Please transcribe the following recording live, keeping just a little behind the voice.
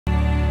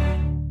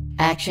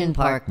Action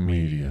Park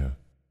Media.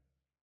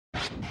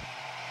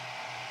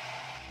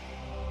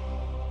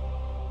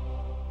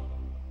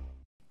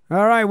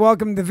 All right,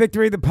 welcome to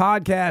Victory the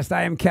Podcast.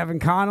 I am Kevin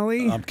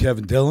Connolly. I'm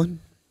Kevin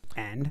Dillon.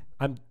 And?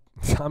 I'm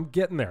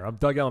getting there. I'm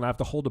Doug Ellin. I have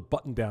to hold a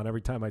button down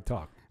every time I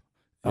talk.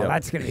 Oh,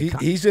 that's going to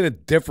be... He's in a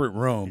different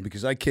room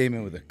because I came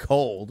in with a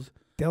cold.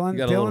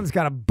 Dylan's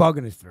got a bug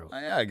in his throat.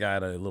 I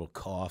got a little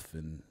cough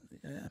and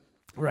yeah.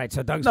 Right,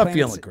 so Doug's not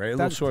feeling great. A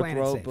little sore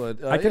throat,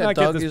 but I cannot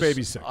get this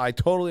baby sick. I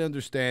totally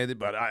understand it,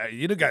 but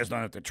you guys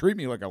don't have to treat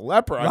me like a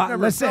leper. I've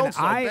never felt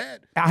so bad.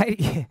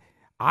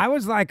 I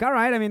was like, all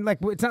right. I mean, like,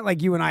 it's not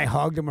like you and I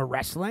hugged and were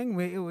wrestling.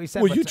 We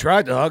said, well, you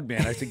tried to hug me,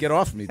 and I said, get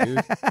off me, dude.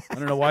 I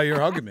don't know why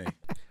you're hugging me.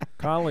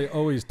 Connolly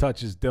always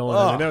touches Dillon.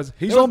 Oh, I mean,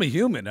 he's only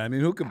human. I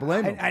mean, who could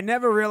blame him? I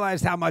never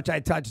realized how much I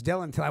touched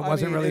Dillon until I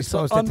wasn't really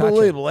supposed to touch him.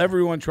 Unbelievable.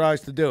 Everyone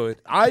tries to do it.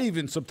 I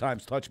even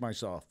sometimes touch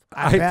myself.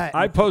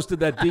 I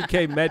posted that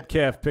DK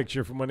Metcalf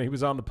picture from when he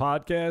was on the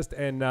podcast,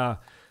 and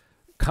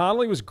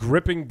Connolly was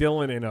gripping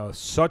Dillon in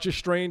such a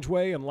strange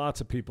way, and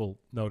lots of people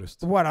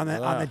noticed. What, on the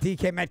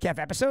DK Metcalf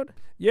episode?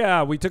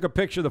 Yeah, we took a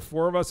picture, the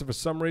four of us, and for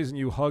some reason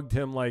you hugged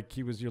him like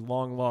he was your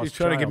long-lost He's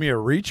trying child. to give me a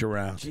reach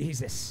around.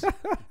 Jesus.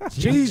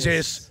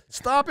 Jesus.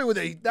 Stop it with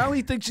it. Now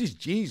he thinks he's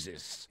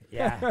Jesus.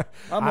 Yeah.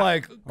 I'm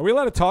like... Are we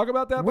allowed to talk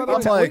about that? We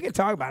can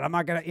talk about it. I'm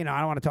not going to, I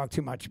don't want to talk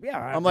too much. Yeah.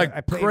 I'm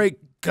like, great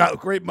God,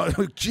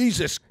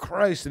 Jesus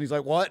Christ. And he's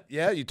like, what?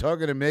 Yeah, you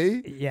talking to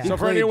me? Yeah. So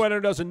for anyone who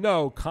doesn't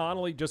know,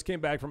 Connolly just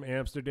came back from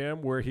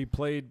Amsterdam where he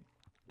played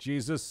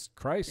Jesus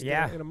Christ.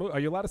 Yeah. In a movie. Are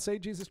you allowed to say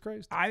Jesus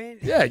Christ? I mean,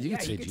 yeah, you can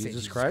say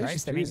Jesus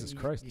Christ. I mean, Jesus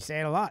Christ. You say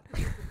it a lot.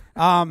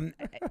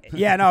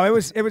 Yeah, no, it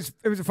was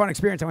a fun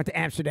experience. I went to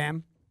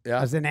Amsterdam. Yeah.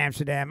 I was in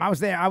Amsterdam. I was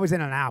there. I was in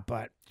and out,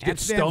 but Get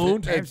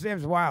stoned?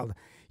 Amsterdam's wild.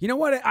 You know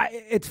what?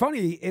 It's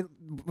funny.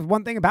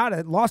 One thing about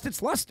it lost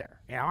its luster.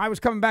 You know, I was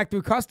coming back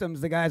through customs.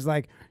 The guy's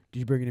like, "Did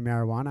you bring any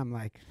marijuana?" I'm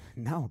like,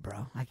 "No,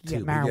 bro. I can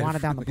get marijuana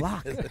down the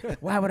block.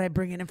 Why would I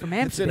bring it in from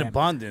Amsterdam?" It's in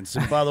abundance.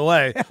 And by the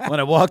way, when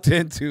I walked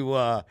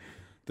into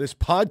this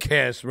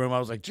podcast room, I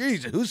was like,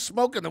 "Jesus, who's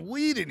smoking the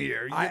weed in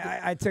here?"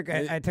 I took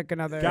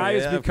another. Guy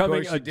is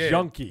becoming a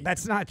junkie.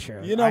 That's not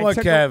true. You know what,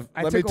 Kev?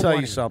 Let me tell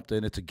you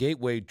something. It's a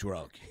gateway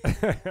drug.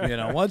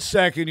 1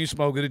 second you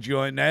smoking a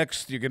joint,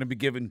 next you're going to be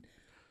giving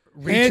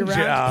hand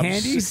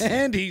jobs,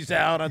 handies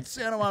out on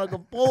Santa Monica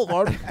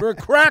Boulevard for a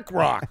crack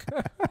rock.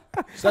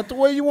 Is that the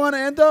way you want to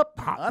end up?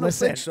 I don't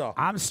think so.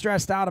 I'm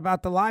stressed out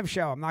about the live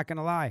show. I'm not going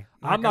to lie.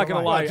 I'm not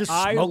going to lie. Just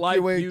I smoke like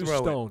your way you through it.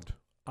 stoned.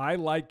 I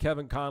like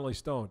Kevin Connolly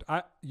stoned.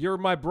 You're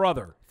my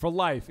brother for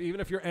life.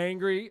 Even if you're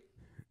angry,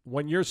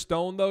 when you're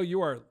stoned, though,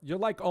 you're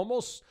like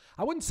almost,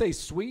 I wouldn't say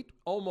sweet,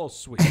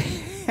 almost sweet.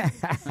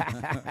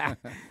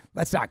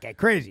 Let's not get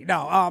crazy.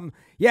 No,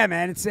 yeah,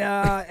 man,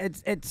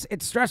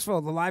 it's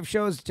stressful. The live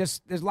shows,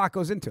 just there's a lot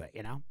goes into it,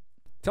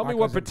 Tell me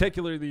what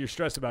particularly you're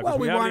stressed about, because Well,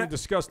 we we haven't wanna- even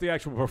discussed the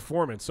actual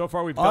performance. So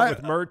far, we've done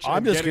with merch. I'm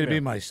and just going to be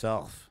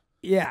myself.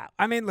 Yeah,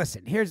 I mean,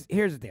 listen, here's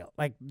the deal.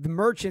 Like, the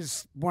merch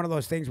is one of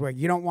those things where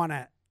you want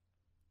to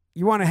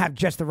have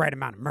just the right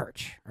amount of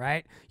merch,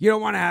 right? You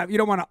don't want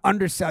to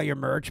undersell your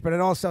merch, but it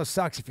also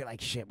sucks if you're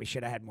like, shit, we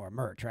should have had more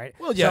merch, right?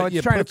 Well, yeah, so it's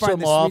you trying put to find some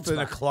the off sweet in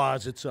a spot.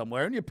 closet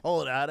somewhere, and you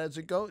pull it out as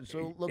it goes. So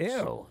it looks,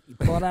 Ew, you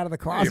pull it out of the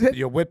you, closet.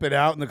 you whip it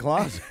out in the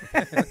closet.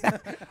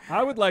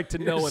 I would like to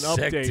know an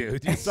Sick, update.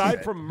 dude.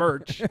 Aside from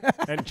merch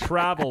and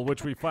travel,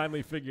 which we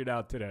finally figured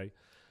out today,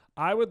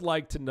 I would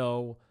like to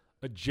know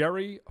a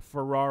Jerry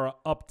Ferrara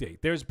update.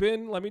 There's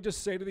been, let me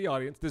just say to the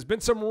audience, there's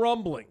been some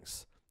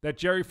rumblings that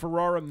Jerry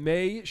Ferrara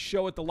may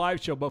show at the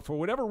live show, but for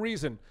whatever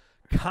reason,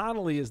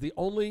 Connolly is the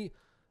only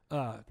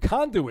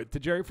conduit to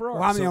Jerry Ferrara.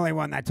 Well, I'm the only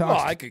one that talks.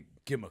 Well, I could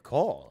give him a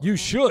call. You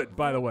should,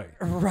 by the way.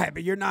 Right,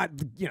 but you're not,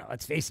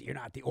 let's face it, you're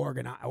not the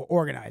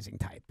organizing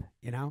type,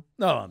 No,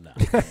 I'm not.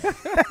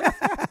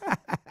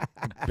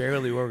 I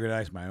barely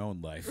organize my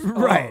own life.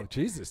 Right. Oh,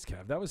 Jesus,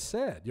 Kev, that was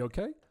sad. You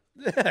okay?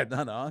 Yeah,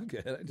 no, I'm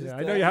good.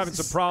 I know you're having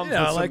some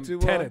problems with some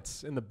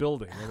tenants in the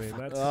building. I mean,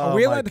 that's... Are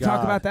we allowed to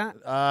talk about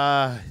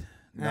that?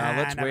 No,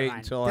 let's never wait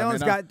mind. until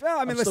Dylan's I'm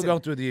still listen,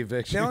 going through the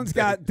eviction.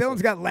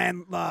 Dylan's got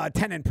land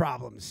tenant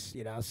problems,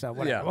 so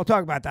whatever. Yeah. We'll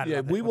talk about that.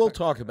 Yeah, we will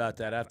talk about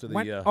that after the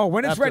when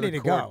it's after ready the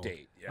to court go.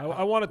 Date. Yeah.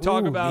 I want to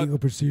talk about legal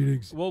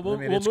proceedings. Well, I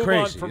mean, we'll it's move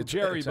crazy. on from It's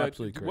Jerry, but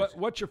absolutely crazy.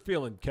 what's your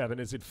feeling, Kevin?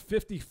 Is it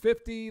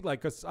 50-50?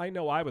 Like, 'cause I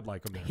know I would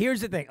like him there. Here's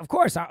the thing. Of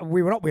course,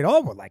 we'd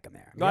all would like him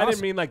there. No, I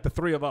didn't mean like the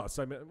three of us.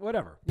 I mean,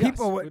 whatever.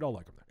 People we'd all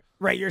like him there.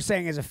 Right, you're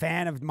saying as a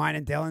fan of mine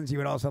and Dylan's, you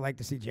would also like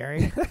to see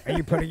Jerry? Are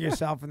you putting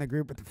yourself in the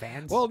group with the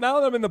fans? Well, now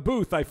that I'm in the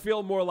booth, I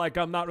feel more like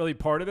I'm not really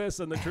part of this,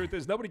 and the truth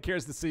is nobody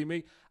cares to see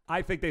me.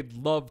 I think they'd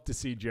love to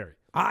see Jerry.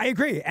 I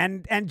agree,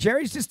 and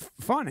Jerry's just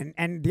fun,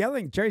 and the other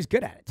thing, Jerry's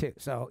good at it too.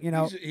 So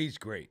he's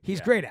great. He's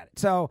great at it.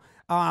 So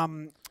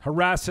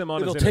Harass him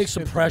on it'll his take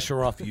some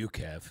pressure off of you,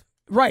 Kev.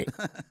 Right.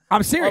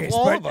 I'm serious. Of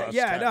all but of us,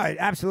 yeah, Kevin. no,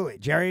 absolutely.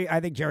 Jerry, I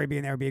think Jerry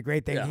being there would be a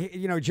great thing.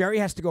 Yeah. Jerry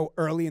has to go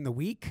early in the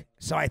week,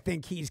 so I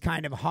think he's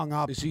kind of hung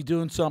up. Is he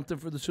doing something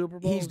for the Super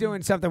Bowl? He's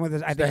doing something with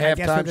his. I the think. I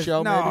guess halftime with his,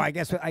 show, No,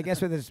 maybe? I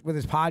guess with his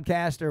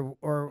podcast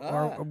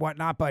or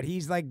whatnot. But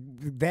he's like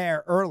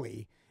there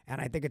early, And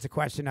I think it's a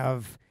question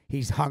of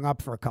he's hung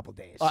up for a couple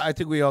days. I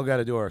think we all got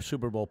to do our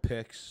Super Bowl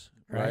picks,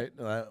 right?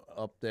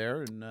 Up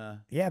there. And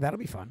yeah, that'll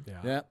be fun.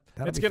 Yeah.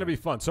 It's going to be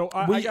fun. So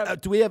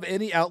do we have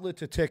any outlet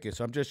to tickets?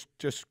 I'm just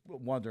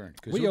wondering.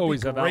 We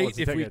always have outlets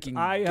to tickets.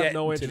 I have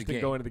no interest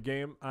in going to the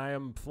game. I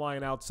am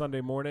flying out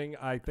Sunday morning.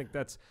 I think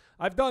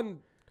I've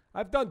done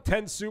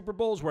 10 Super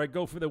Bowls where I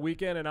go for the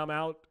weekend and I'm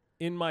out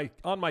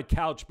on my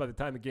couch by the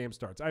time the game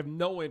starts. I have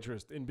no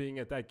interest in being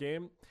at that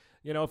game.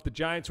 You know, if the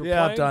Giants were playing,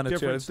 I've done it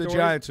too. If the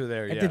Giants are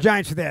there, If the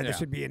Giants are there, there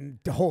should be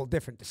a whole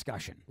different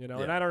discussion. You know,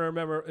 and I don't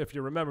remember if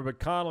you remember, but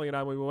Connolly and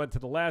I, when we went to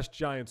the last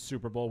Giants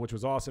Super Bowl, which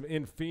was awesome,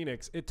 in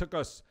Phoenix, it took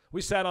us,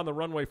 we sat on the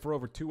runway for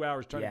over 2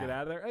 hours trying to get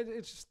out of there.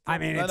 It's just, I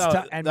mean, it's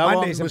tough. And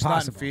Monday's was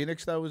impossible. Not in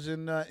Phoenix. That was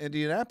in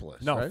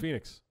Indianapolis. No, right?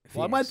 Phoenix.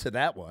 Well, I went to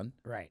that one.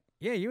 Right.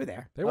 Yeah, you were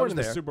there. They weren't in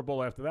the Super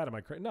Bowl after that. Am I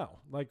crazy? No.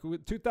 Like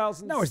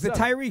 2000. No, it was the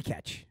Tyree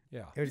catch.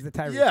 Yeah. It was the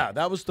Tyree catch.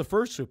 That was the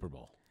first Super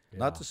Bowl. Yeah.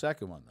 Not the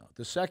second one, though.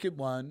 The second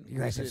one. You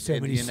guys have so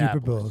many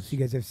Super Bowls. You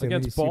guys have so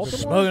many Super Bowls.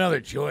 Smoke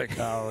another joint,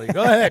 Collie.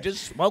 Go ahead.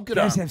 Just smoke it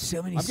up. You guys have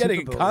so many I'm Super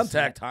getting Bowls.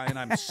 contact high, and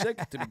I'm sick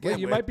to begin with.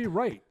 You might be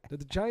right. Did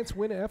the Giants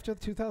win after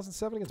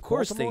 2007 against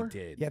Baltimore? Baltimore? Of course they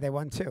did. Yeah, they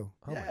won 2.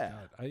 Oh, my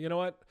God. You know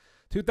what?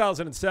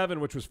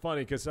 2007, which was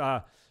funny because,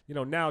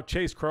 now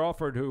Chase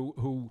Crawford,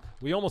 who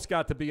we almost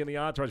got to be in the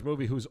Entourage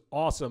movie, who's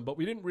awesome, but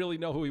we didn't really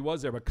know who he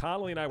was there. But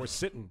Connolly and I were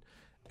sitting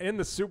in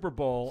the Super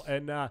Bowl,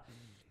 and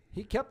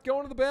he kept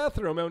going to the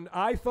bathroom, and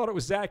I thought it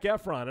was Zac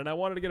Efron, and I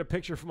wanted to get a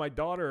picture for my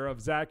daughter of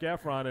Zac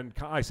Efron, and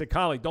I said,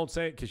 Connolly, don't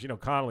say it, because,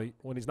 Connolly,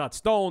 when he's not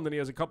stoned and he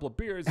has a couple of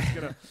beers,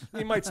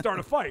 he might start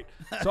a fight.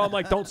 So I'm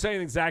like, don't say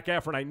anything, Zac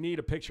Efron, I need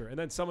a picture. And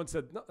then someone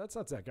said, no, that's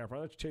not Zac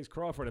Efron, that's Chase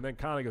Crawford. And then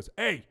Connolly goes,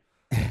 hey,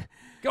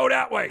 go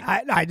that way.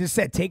 I just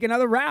said, take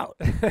another route.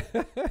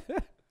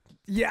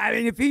 Yeah, I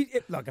mean, if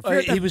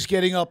he was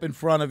getting up in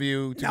front of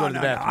you to go to the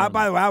bathroom. No.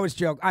 By the way, I was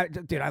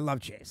joking. Dude, I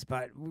love Chase,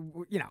 but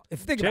if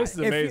think Chase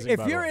about it, is amazing,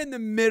 if you're in the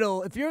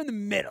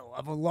middle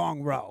of a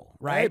long row,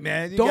 right? Hey,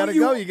 man, you gotta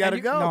go. You gotta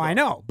go. No, I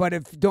know,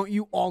 but don't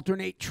you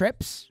alternate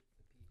trips?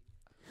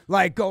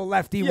 Like go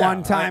lefty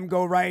one time,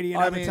 go righty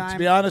another time. To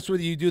be honest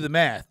with you, you do the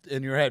math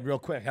in your head real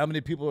quick. How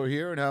many people are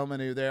here and how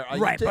many are there?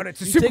 Right, but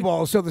it's a Super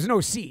Bowl, so there's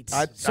no seats.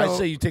 I'd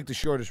say you take the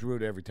shortest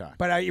route every time.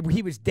 But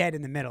he was dead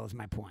in the middle is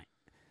my point.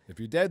 If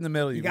you're dead in the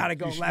middle, you got to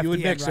go lefty. You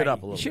would mix and it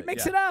up a little bit. You should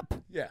mix it up.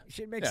 Yeah. You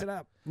should mix it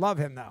up. Love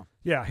him, though.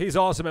 Yeah, he's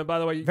awesome. And by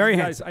the way, you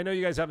guys, I know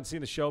you guys haven't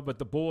seen the show, but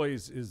The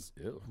Boys is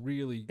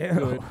really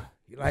good.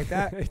 You like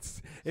that?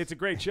 It's a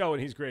great show,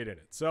 and he's great in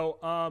it. So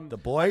The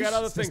Boys? I got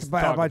other things to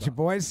talk about. About Your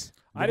boys?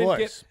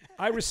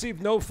 I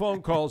received no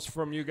phone calls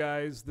from you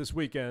guys this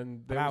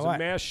weekend. There was a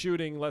mass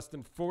shooting less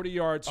than 40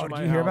 yards from my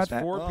house. Did you hear about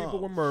that? 4 people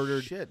were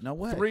murdered. Shit, no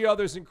way. 3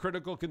 others in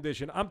critical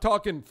condition. I'm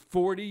talking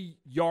 40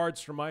 yards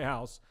from my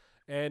house.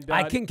 And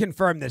I can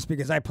confirm this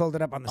because I pulled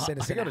it up on the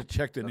Citizen. I got to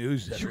check the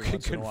news. You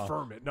can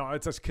confirm it. No,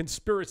 it's a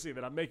conspiracy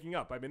that I'm making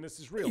up. I mean, this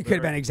is real. You could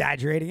have been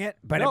exaggerating it,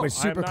 but it was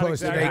super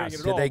close to the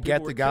house. Did they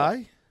get the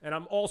guy? And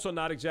I'm also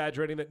not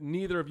exaggerating that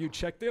neither of you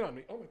checked in on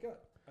me. Oh, my God.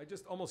 I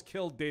just almost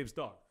killed Dave's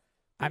dog.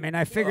 I mean,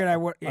 I figured I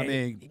would. I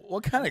mean,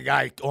 what kind of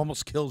guy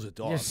almost kills a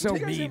dog? You're so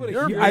mean.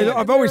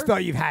 I've always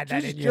thought you've had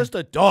that in you. Just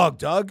a dog,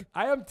 Doug.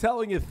 I am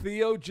telling you,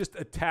 Theo just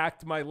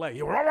attacked my leg.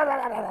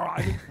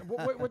 I mean,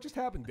 what just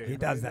happened, Dave? He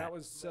does that.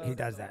 He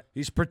does that.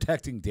 He's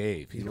protecting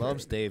Dave. He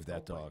loves Dave,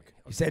 that dog.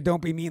 He said,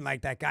 "Don't be mean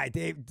like that guy,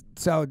 Dave."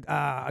 So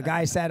a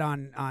guy said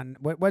on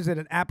what was it,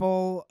 an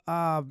Apple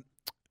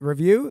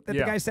review that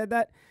the guy said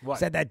that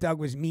said that Doug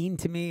was mean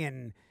to me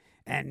and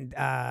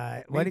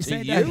what did he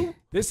say? You?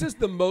 This is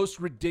the most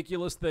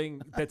ridiculous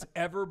thing that's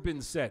ever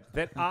been said.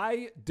 That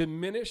I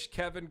diminish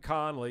Kevin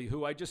Connolly,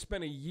 who I just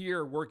spent a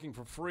year working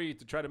for free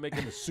to try to make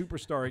him a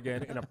superstar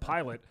again in a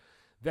pilot.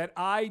 That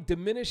I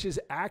diminish his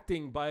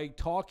acting by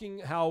talking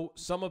how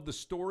some of the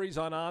stories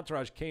on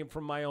Entourage came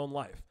from my own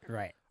life.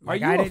 Right. Are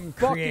you a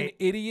fucking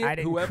idiot,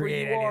 whoever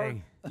you are?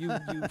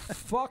 You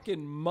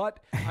fucking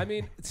mutt. I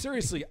mean,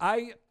 seriously,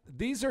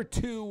 these are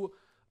two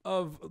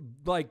of,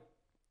 like,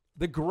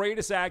 the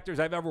greatest actors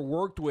I've ever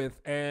worked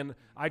with, and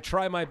I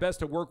try my best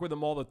to work with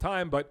them all the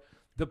time. But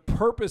the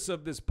purpose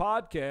of this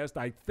podcast,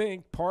 I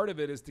think, part of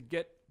it is to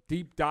get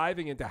deep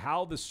diving into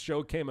how this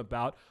show came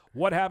about,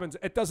 what happens.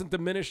 It doesn't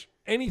diminish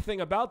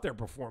anything about their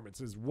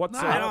performances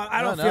whatsoever. No,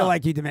 I don't feel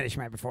like you diminish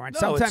my performance.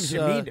 No, sometimes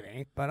you're mean to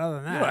me, but other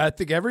than that. I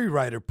think every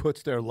writer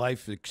puts their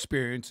life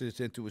experiences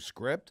into a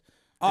script.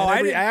 Oh,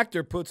 every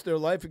actor puts their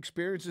life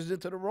experiences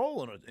into the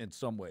role in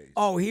some ways.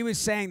 Oh, he was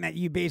saying that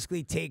you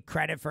basically take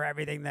credit for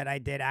everything that I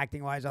did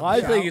acting-wise on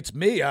the show. I think it's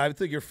me. I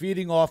think you're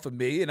feeding off of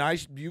me, and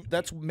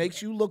that's what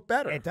makes you look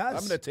better. It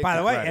does. I'm going to take By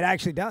the way, credit. it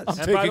actually does.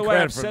 And by the way,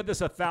 I've said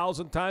this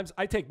 1,000 times.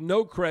 I take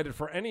no credit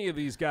for any of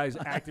these guys'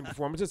 acting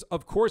performances.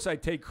 Of course, I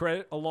take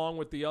credit along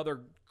with the other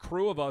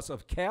crew of us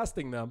of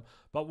casting them.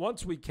 But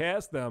once we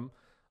cast them,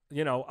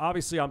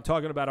 obviously I'm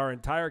talking about our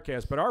entire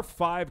cast, but our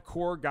 5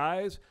 core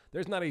guys,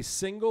 there's not a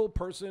single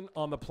person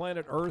on the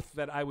planet Earth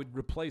that I would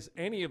replace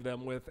any of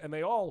them with, and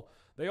they all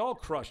They all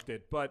crushed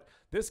it, but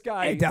this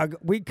guy. Hey, Doug,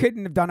 we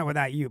couldn't have done it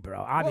without you, bro.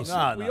 Obviously,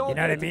 no, we all you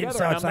know what I mean.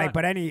 So it's like,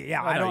 but I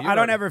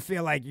don't ever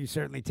feel like you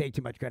certainly take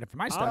too much credit for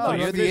my stuff. I'm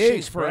you're not the fishing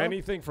ace, for bro.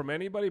 anything from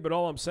anybody, but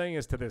all I'm saying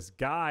is to this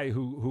guy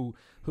who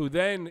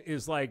then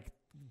is like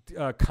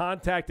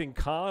contacting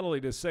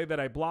Connolly to say that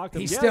I blocked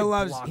him. He Yeah, still I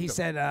loves. blocked He him.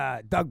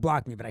 said, "Doug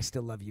blocked me, but I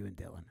still love you and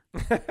Dillon."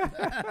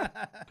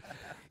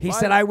 He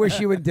said, "I wish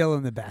you and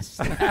Dillon the best."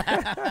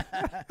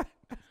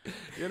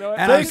 You know,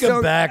 And I'm Take him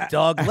so- back,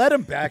 Doug. Let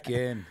him back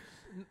in.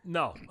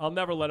 No, I'll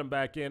never let him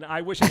back in.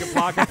 I wish I could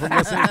block him from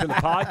listening to the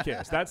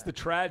podcast. That's the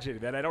tragedy,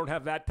 that I don't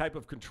have that type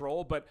of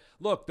control. But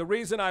look, the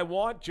reason I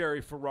want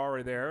Jerry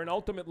Ferrari there, and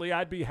ultimately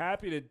I'd be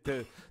happy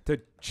to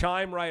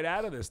chime right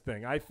out of this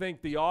thing. I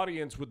think the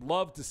audience would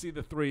love to see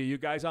the three of you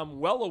guys. I'm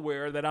well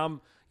aware that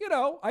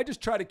I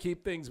just try to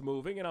keep things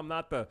moving, and I'm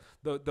not the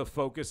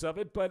focus of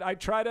it. But I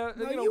try to.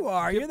 No, you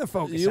are. You're the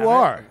focus. You of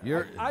are. It.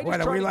 You're. I just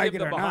Whether try we to like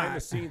give it the or behind not.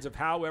 the scenes of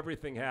how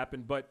everything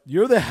happened. But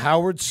You're the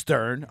Howard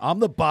Stern. I'm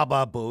the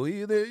Baba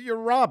Booey. You're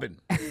Robin.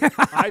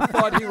 I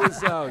thought he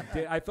was.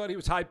 I thought he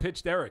was high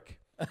pitched Eric.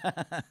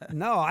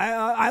 No,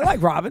 I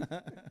like Robin.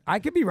 I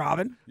could be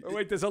Robin. Oh,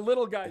 wait, there's a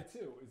little guy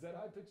too. Is that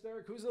high pitched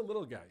Eric? Who's the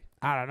little guy?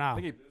 I don't know.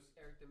 I think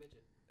Eric the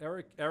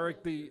midget.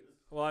 Eric the.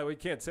 Well, we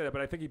can't say that,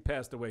 but I think he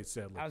passed away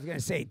sadly. I was gonna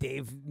say,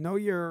 Dave, know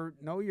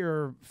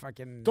your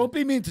fucking. Don't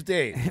be mean to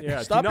Dave.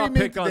 Yeah, Stop do not being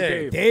mean pick to on Dave.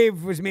 Dave.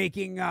 Dave was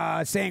making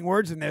saying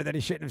words in there that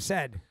he shouldn't have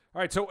said. All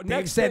right, so Dave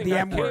next said thing, the I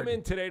M-word. came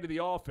in today to the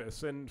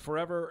office, and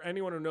forever,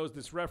 anyone who knows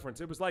this reference,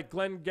 it was like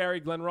Glenn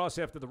Ross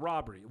after the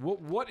robbery.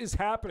 What is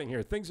happening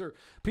here?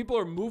 People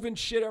are moving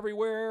shit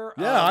everywhere.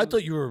 Yeah, I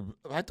thought you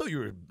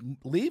were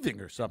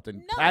leaving or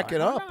something. Pack it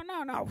up.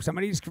 No.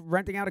 Somebody's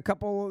renting out a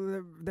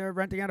couple. They're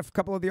renting out a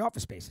couple of the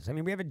office spaces. I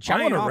mean, we have a I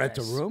giant. want to office.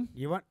 rent a room.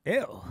 You want?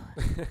 Ew.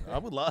 I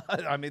would love.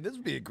 I mean, this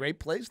would be a great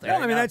place to No,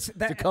 hang I mean, out.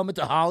 that- to come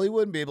into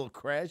Hollywood and be able to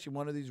crash in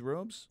one of these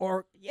rooms.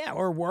 or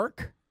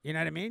work. You know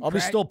what I mean? I'll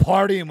be still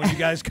partying when you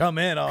guys come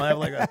in. I'll have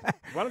like a.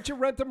 Why don't you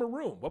rent them a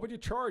room? What would you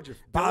charge?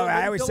 If By the way,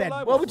 I always said,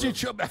 What would you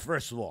charge?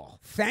 First of all,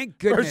 Thank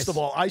goodness. First of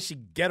all, I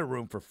should get a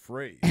room for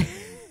free.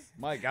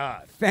 My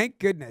God. Thank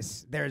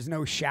goodness there's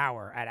no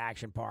shower at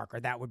Action Park,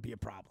 or that would be a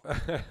problem.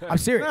 I'm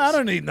serious. I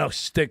don't need no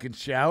stinking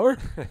shower.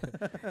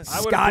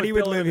 Scotty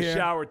would live in the here.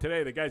 shower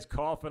today. The guy's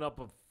coughing up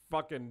a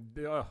fucking.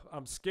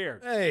 I'm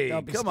scared. Hey,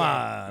 Don't be come scared.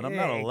 on. I'm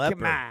not a Hey, leper.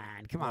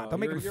 Come on. No, Don't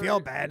make you're- him you're- feel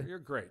bad. You're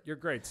great. You're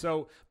great.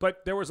 So,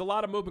 but there was a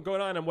lot of movement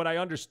going on, and what I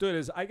understood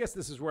is, I guess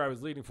this is where I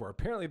was leading for.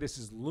 Apparently, this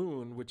is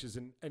Loon, which is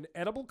an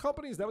edible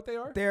company. Is that what they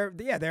are?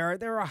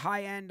 They're a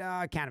high-end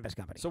cannabis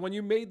company. So when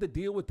you made the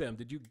deal with them,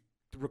 did you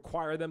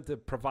require them to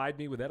provide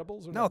me with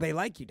edibles? Or No, they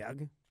like you,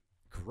 Doug.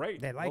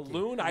 Great. they like well, you.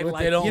 Loon, I But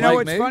like they don't You know like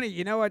what's me? funny?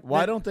 You know what?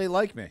 Why don't they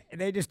like me?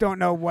 They just don't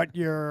know what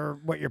your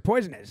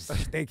poison is.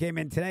 They came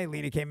in today.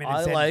 Lena came in and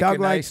I said, like "Doug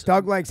a likes nice-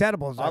 Doug likes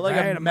edibles." I like a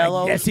right? I'm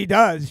mellow- Yes, he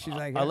does. She's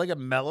like, I like a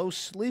mellow,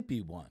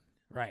 sleepy one.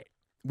 right.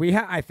 We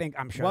have. I think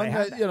I'm sure One they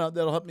have that, that.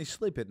 that'll help me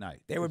sleep at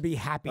night. They would be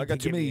happy. I got to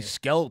too give many you.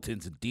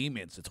 skeletons and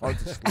demons. It's hard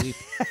to sleep.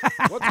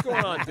 What's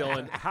going on,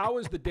 Dylan? How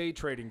is the day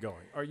trading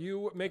going? Are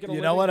you making a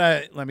You living? know what?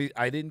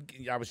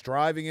 I was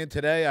driving in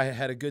today. I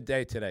had a good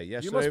day today.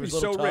 Yesterday You must be was a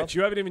little so tough. rich.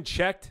 You haven't even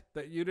checked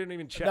that. You didn't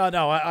even check.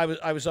 No,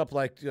 I was up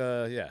like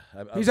yeah.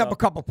 I He's was up a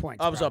couple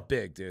points. I was bro. up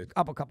big, dude.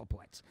 Up a couple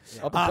points.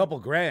 Up a couple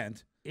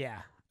grand, Yeah.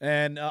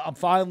 and I'm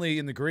finally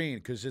in the green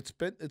because it's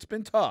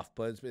been tough,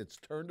 but it's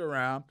turned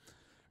around.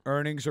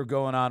 Earnings are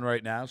going on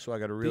right now, so I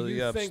got to really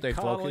Do you think stay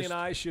Connolly focused. and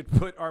I should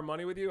put our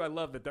money with you? I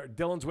love that.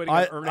 Dylan's waiting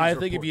on earnings I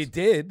think if you reports.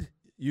 did,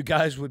 you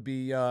guys would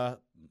be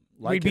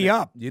liking be it.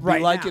 up You'd right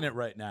be liking now. it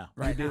right now.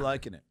 Right You'd be now.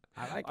 liking it.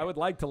 I like I would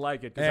like to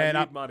like it because And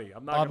I need money.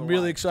 I'm not. I'm gonna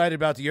really lie. excited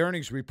about the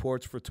earnings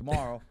reports for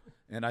tomorrow,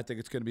 and I think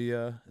it's going to be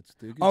it's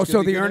so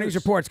gonna be the good earnings news.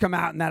 reports come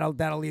out, and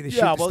that'll either shoot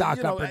Yeah, the well, stock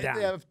you know, up or down.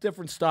 they have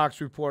different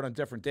stocks report on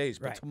different days,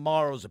 but Right.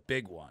 tomorrow's a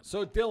big one.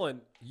 So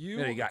Dylan,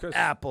 you got 'cause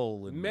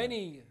Apple and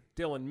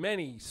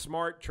many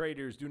smart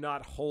traders do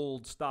not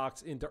hold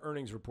stocks into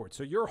earnings reports.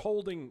 So you're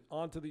holding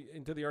into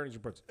the earnings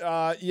reports.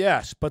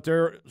 Yes, but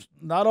they're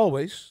not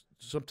always.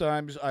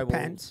 Sometimes I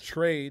Depends. will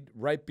trade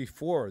right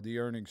before the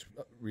earnings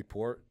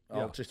report.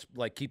 Yeah. I'll just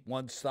like keep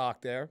one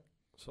stock there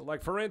So,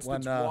 like for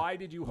instance, One, why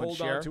did you one hold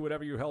share? on to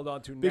whatever you held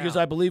on to now? because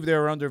I believe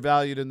they're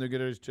undervalued and they're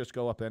going to just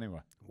go up anyway.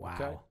 Wow.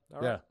 Okay. All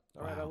right. Yeah.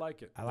 All right. I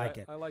like it. I like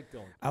it. I like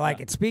Dylan. I like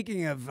it.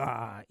 Speaking of,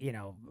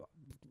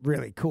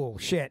 really cool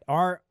shit.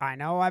 I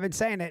know I've been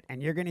saying it,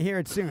 and you're going to hear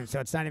it soon, so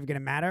it's not even going to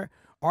matter.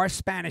 Our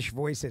Spanish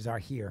voices are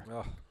here.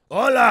 Oh,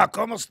 Hola,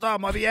 ¿cómo está?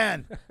 Muy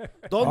bien.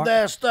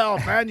 ¿Dónde está el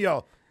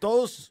baño?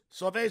 Dos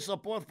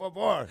cervezas, por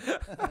favor.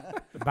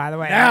 By the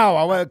way, Now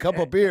I want a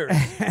couple beers.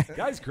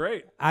 guy's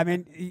great. I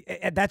mean,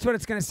 that's what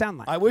it's going to sound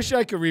like. I wish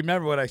I could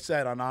remember what I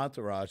said on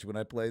Entourage when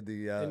I played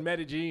the In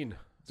Medellin.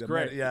 It's the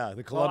great. the Well,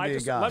 I Colombian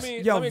just, guys. let me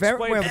Yo,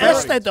 explain. well, to very- the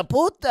audience. de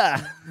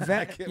puta.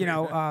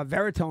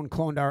 Veritone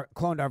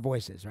cloned our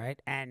voices,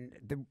 right?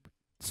 And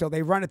so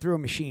they run it through a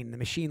machine. The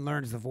machine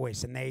learns the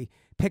voice, and they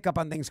pick up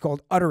on things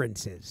called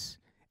utterances.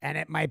 and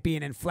it might be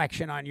an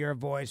inflection on your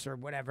voice or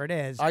whatever it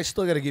is. I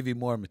still got to give you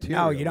more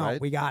material. No, you don't.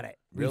 Right? We got it.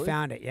 Really? We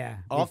found it. Yeah.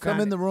 I'll come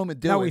in the room and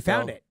do it. No, we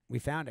found it. We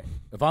found it.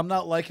 If I'm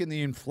not liking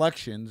the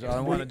inflections, I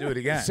don't want to do it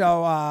again.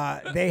 So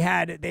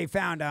they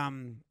found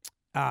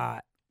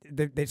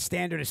the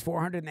standard is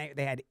 400, and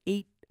they had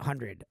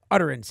 800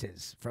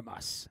 utterances from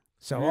us.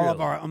 So all of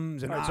our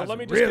ums and ahs. So let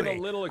me just really, get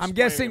a little. I'm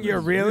guessing you're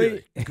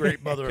really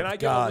great mother Can of I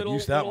get God. a little,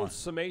 Use that little one.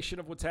 summation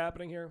of what's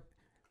happening here?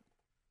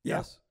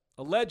 Yes.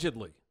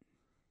 Allegedly,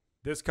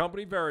 this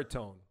company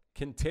Veritone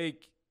can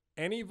take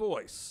any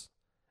voice,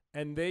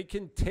 and they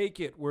can take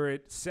it where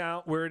it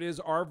is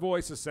our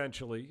voice,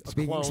 essentially, a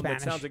Speaking clone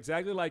Spanish. that sounds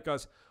exactly like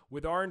us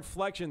with our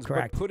inflections,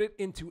 Correct. but put it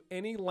into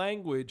any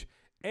language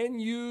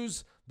and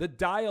use the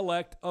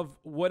dialect of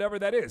whatever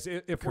that is.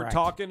 If we're Correct.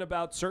 talking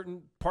about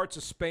certain parts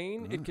of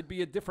Spain, it could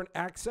be a different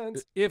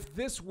accent. If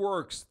this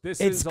works,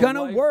 it's going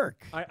to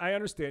work. I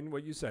understand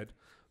what you said.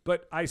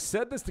 But I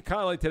said this to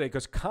Connolly today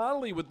because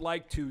Connolly would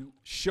like to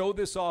show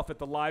this off at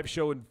the live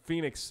show in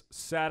Phoenix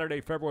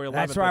Saturday, February 11th.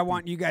 That's where I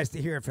want you guys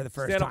to hear it for the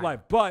first Stand time. Up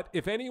Live. But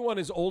if anyone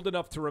is old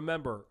enough to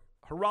remember,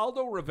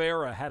 Geraldo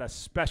Rivera had a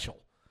special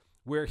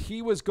where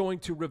he was going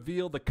to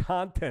reveal the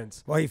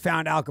contents. Well, he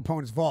found Al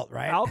Capone's vault,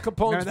 right? Al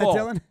Capone's Remember vault. that,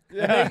 Dillon?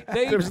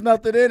 Yeah. There's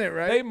nothing in it,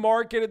 right? They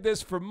marketed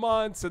this for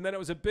months, and then it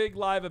was a big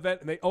live event,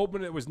 and they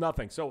opened it. It was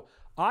nothing. So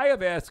I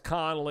have asked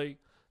Connolly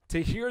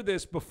to hear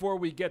this before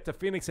we get to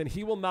Phoenix, and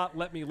he will not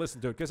let me listen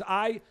to it because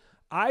I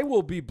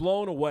will be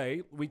blown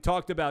away. We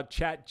talked about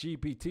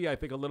ChatGPT, I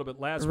think, a little bit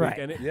last week,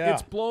 and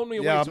it's blown me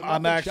away. Yeah, so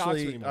I'm nothing shocks me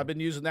actually. anymore. I've been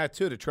using that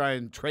too to try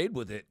and trade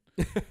with it,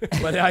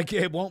 but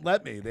it won't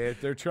let me.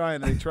 They're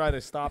trying. They try to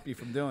stop you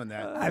from doing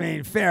that. I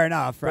mean, fair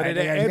enough, right? But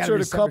it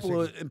answered a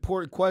couple of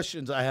important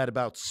questions I had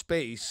about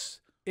space.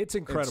 It's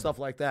incredible. And stuff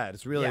like that.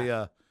 It's really.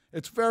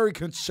 It's very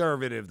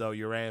conservative, though,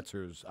 your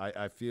answers.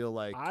 I feel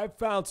like. I've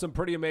found some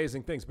pretty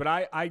amazing things, but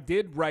I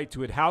did write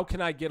to it, how can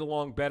I get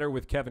along better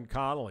with Kevin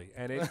Connolly?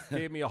 And it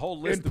gave me a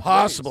whole list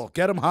Impossible. of ways.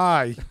 Get him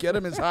high. Get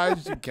him as high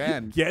as you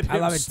can. Get him I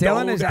love it.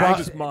 stoned out of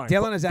his mind.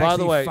 Dillon is By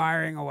the way,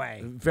 firing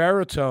away.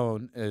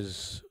 Veritone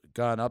has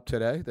gone up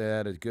today. They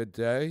had a good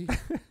day.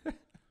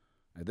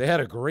 They had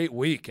a great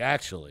week,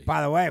 actually.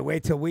 By the way,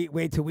 wait till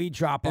we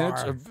drop And our.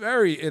 it's a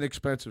very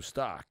inexpensive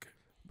stock.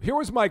 Here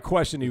was my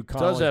question to you, It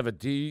Connolly. does have a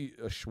D.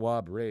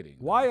 Schwab rating.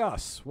 Why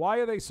us? Why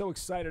are they so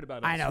excited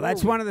about us? I know Who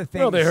that's are we? one of the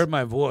things. Well, they heard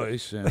my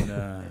voice,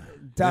 and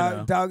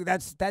Doug,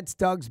 that's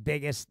Doug's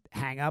biggest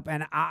hang up,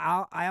 and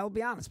I'll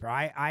be honest, bro.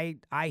 I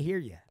hear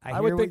you. I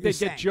would think they'd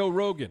get Joe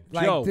Rogan.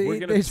 Like, Joe, we're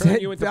going to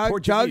turn you into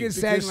Portuguese. Doug is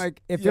saying,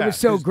 like, if it was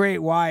so great,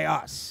 why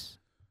us?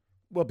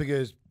 Well,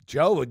 because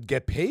Joe would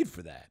get paid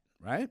for that,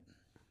 right?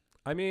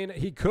 I mean,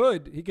 he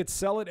could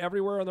sell it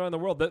everywhere around the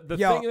world. The thing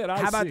that I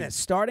see. How about this?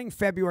 Starting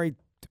February,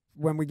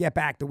 when we get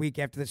back the week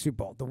after the Super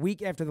Bowl, the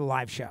week after the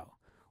live show,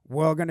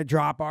 we're going to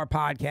drop our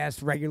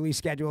podcast, regularly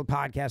scheduled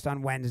podcast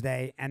on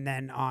Wednesday, and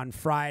then on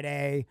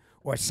Friday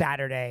or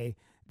Saturday,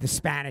 the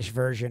Spanish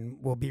version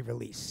will be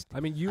released.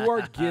 I mean, you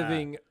are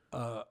giving,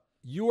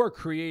 you are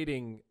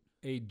creating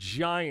a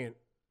giant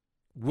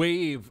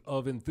wave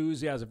of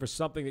enthusiasm for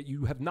something that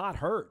you have not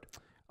heard.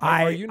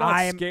 Are you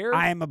not scared?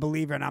 I am a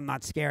believer, and I'm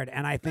not scared.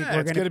 And I think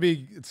it's going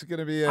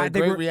to be a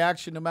great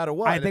reaction no matter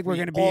what. I think we're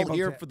going to be able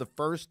here to, for the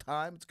first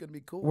time. It's going to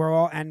be cool.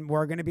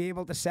 We're going to be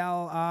able to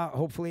sell,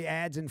 hopefully,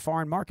 ads in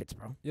foreign markets,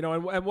 bro. You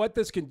know, and what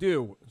this can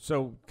do.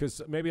 So,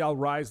 because maybe I'll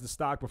rise the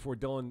stock before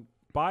Dillon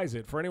buys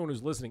it. For anyone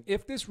who's listening,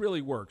 if this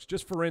really works,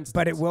 just for instance,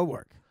 but it will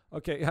work.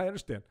 Okay, I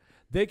understand.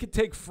 They could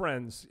take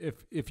Friends.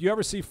 If you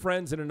ever see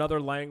Friends in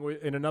another language,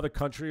 in another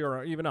country,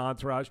 or even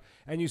Entourage,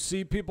 and you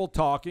see people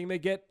talking, they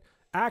get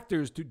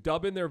actors to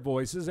dub in their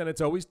voices, and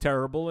it's always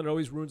terrible and it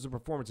always ruins the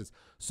performances.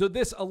 So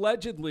this,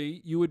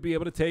 allegedly, you would be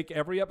able to take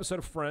every episode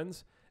of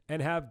Friends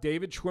and have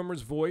David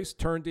Schwimmer's voice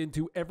turned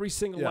into every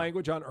single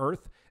language on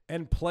Earth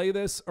and play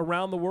this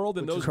around the world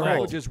in those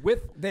languages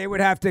with. They would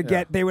have to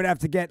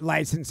get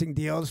licensing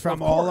deals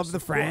from all of the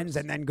Friends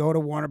and then go to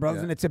Warner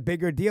Brothers, and it's a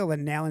bigger deal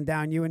than nailing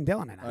down you and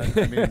Dillon and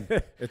I. I mean,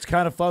 it's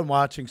kind of fun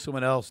watching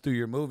someone else do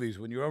your movies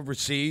when you're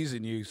overseas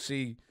and you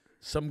see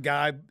some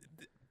guy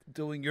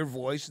doing your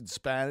voice in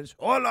Spanish.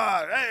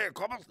 Hola, hey,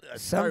 ¿cómo?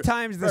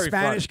 Sometimes the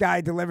Spanish guy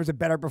delivers a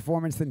better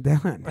performance than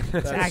Dillon.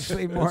 It's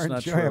actually more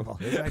enjoyable.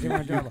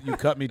 You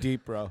cut me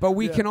deep, bro. But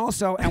we can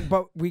also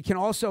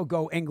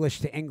go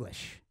English to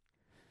English.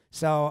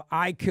 So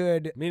I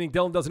could, meaning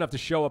Dillon doesn't have to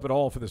show up at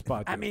all for this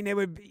podcast. I mean, that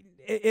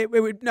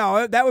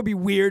would be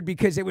weird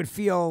because it would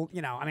feel,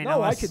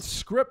 I could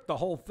script the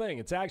whole thing.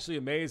 It's actually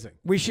amazing.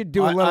 We should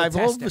do a little I've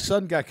all testing. of a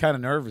sudden got kind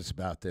of nervous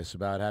about this,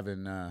 about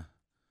having.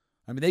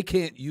 I mean, they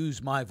can't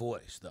use my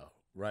voice though,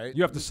 right?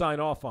 You have to sign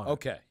off on it.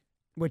 Okay.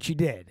 Which you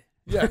did.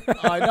 Yeah,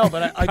 I know,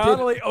 but I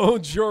Connolly did.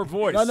 owns your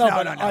voice. No,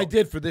 I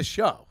did for this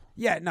show.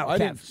 Yeah, no, I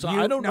Kev,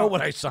 I don't know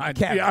what I signed,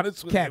 to be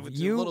honest with Kev, you.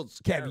 It's a little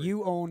scary. Kev,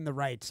 you own the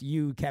rights.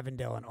 You, Kevin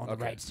Dillon, own the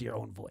rights to your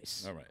own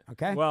voice. All right.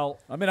 Okay? Well,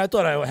 I mean, I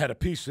thought I had a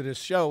piece of this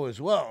show as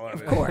well.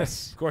 Of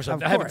course. Of course,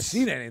 I haven't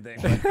seen anything.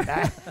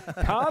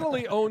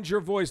 Connolly owns your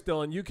voice,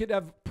 Dillon. You could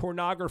have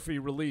pornography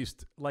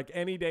released like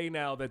any day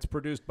now that's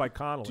produced by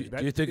Connolly.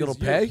 Do you think it'll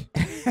pay?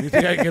 You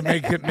think I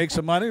can make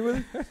some money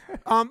with it?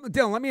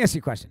 Dylan, let me ask you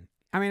a question.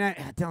 I mean,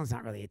 Dylan's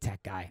not really a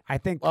tech guy. I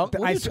think. What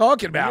are you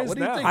talking about? What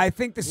do you think? I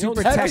think the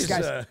super tech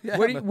guys.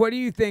 What do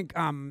you think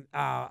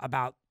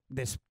about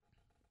this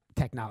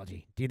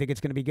technology? Do you think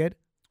it's going to be good?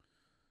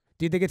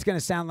 Do you think it's going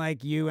to sound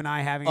like you and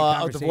I having a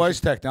conversation? The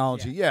voice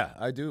technology, yeah,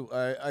 I do.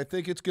 I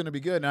think it's going to be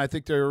good, and I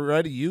think they're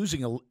already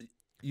using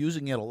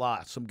it a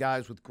lot. Some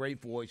guys with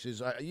great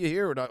voices. You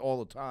hear it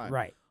all the time.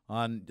 Right.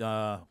 On,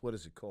 what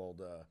is it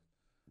called?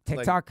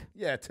 TikTok?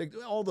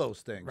 All those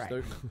things.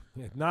 Right.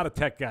 Not a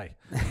tech guy.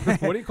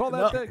 What do you call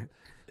that thing?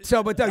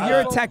 So, but Doug,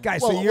 you're a tech guy,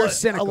 so you're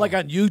cynical. Like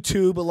on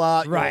YouTube a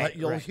lot. Right.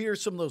 You'll hear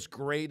some of those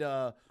great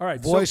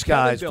voice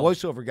guys,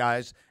 voiceover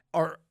guys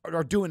are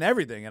doing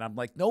everything. And I'm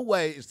like, no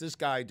way is this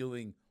guy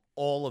doing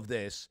all of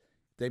this.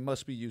 They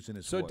must be using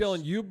his voice. So,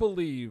 Dillon, you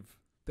believe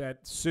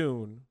that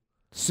soon,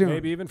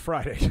 maybe even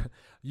Friday,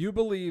 you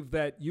believe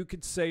that you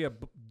could say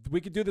we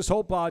could do this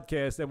whole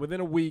podcast, and within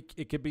a week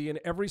it could be in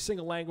every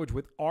single language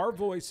with our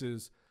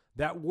voices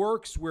that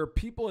works, where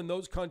people in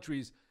those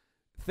countries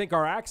think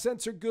our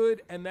accents are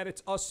good and that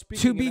it's us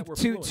speaking.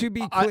 To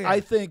be clear, I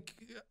think,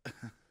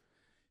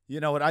 you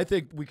know what? I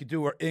think we could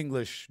do our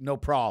English no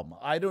problem.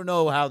 I don't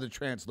know how the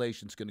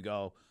translation's going to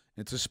go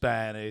into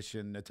Spanish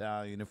and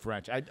Italian and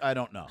French. I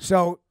don't know.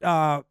 So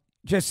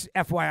just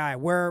FYI,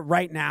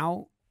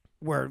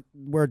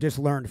 we're just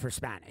learned for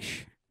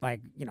Spanish.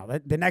 Like, you know,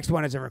 the next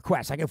one is a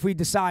request. Like, if we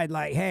decide,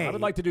 like, hey, I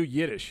would like to do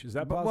Yiddish. Is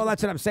that possible? Well,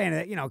 that's what I'm saying.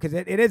 That, you know, because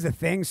it is a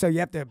thing. So you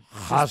have to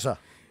Haza.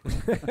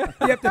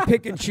 You have to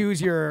pick and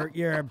choose your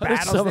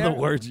battles. Some there. of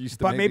the words you used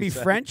to. But make maybe me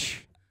say.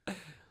 French.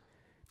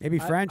 Maybe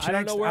French. I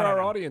don't know where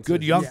our audience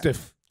Good is.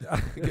 youngtif.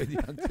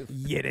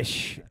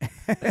 Yiddish.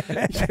 He had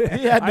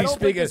me I don't think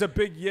speaking. there's a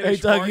big Yiddish.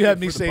 Hey, Doug, you had market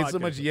me for the saying so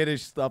podcast. much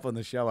Yiddish stuff on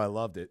the show. I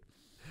loved it.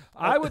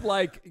 I would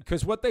like,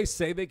 because what they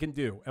say they can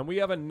do, and we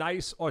have a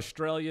nice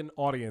Australian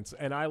audience,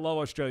 and I love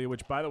Australia,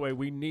 which, by the way,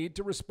 we need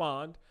to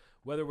respond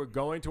whether we're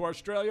going to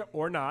Australia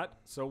or not.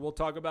 So we'll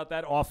talk about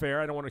that off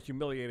air. I don't want to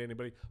humiliate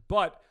anybody.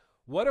 But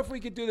what if we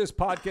could do this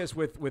podcast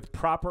with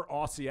proper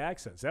Aussie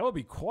accents? That would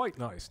be quite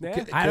nice.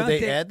 Could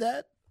they add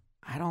that?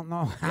 I don't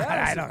know.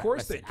 Yes, of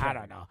course they can.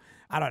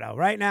 I don't know.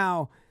 Right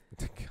now,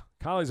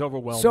 Colley's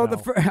overwhelmed. so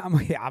now.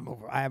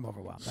 I am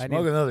overwhelmed.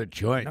 Smoke another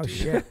joint. No dude.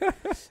 shit.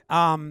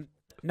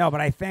 No,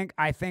 but I think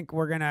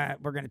we're gonna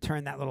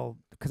turn that little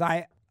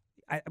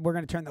we're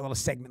gonna turn that little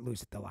segment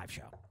loose at the live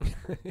show.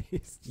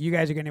 You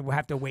guys are gonna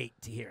have to wait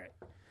to hear it.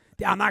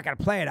 I'm not gonna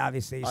play it,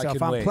 obviously. So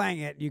if I'm playing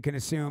it, you can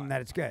assume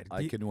that it's good.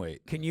 I can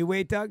wait. Can you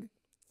wait, Doug?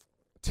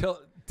 To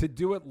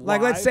do it live?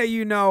 Like, let's say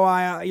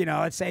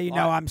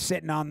I'm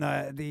sitting on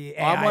the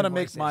AI I want to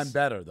make voices. mine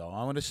better, though.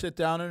 I want to sit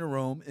down in a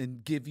room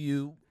and give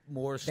you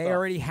more stuff. They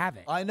already have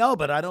it. I know,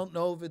 but I don't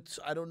know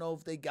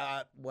if they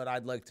got what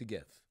I'd like to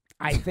give.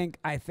 I think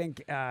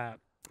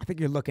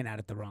you're looking at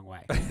it the wrong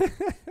way.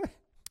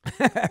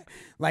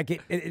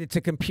 Like it's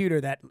a computer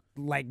that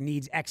like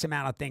needs X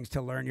amount of things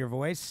to learn your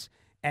voice,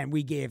 and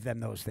we gave them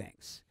those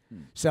things.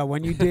 So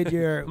when you did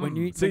your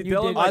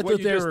Dylan, like what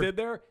you just did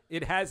there,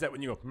 it has that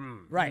when you go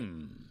right.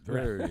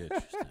 Very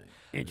interesting.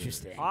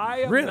 Interesting.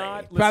 I am really.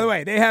 not. By the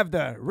way, they have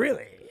the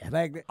really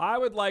like. I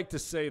would like to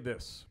say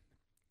this,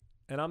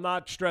 and I'm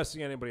not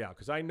stressing anybody out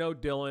because I know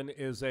Dylan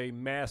is a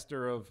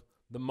master of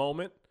the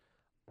moment.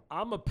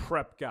 I'm a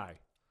prep guy.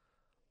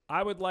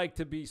 I would like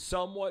to be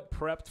somewhat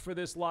prepped for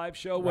this live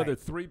show, whether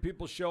 3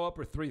 people show up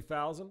or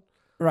 3,000.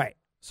 Right.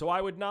 So I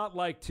would not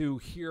like to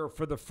hear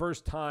for the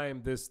first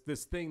time this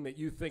thing that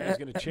you think is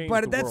going to change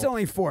but the that's world.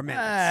 only 4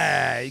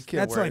 minutes.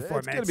 That's only 4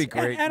 minutes. It's going to be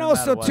great. And no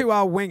also, matter too, what.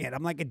 I'll wing it.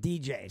 I'm like a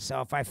DJ. So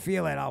if I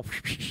feel it, I'm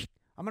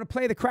going to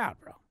play the crowd,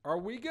 bro. Are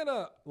we going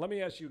to – let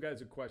me ask you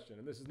guys a question,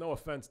 and this is no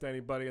offense to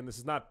anybody, and this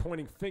is not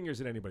pointing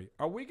fingers at anybody.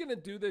 Are we going to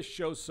do this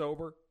show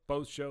sober,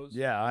 both shows?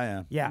 Yeah, I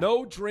am. Yeah.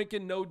 No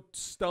drinking, no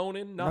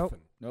stoning,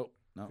 nothing. Nope.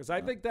 Because I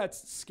think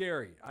that's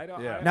scary. I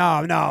don't.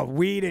 Yeah. No.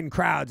 Weed in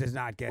crowds is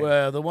not good.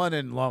 Well, the one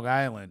in Long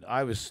Island,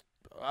 I was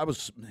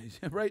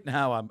right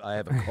now. I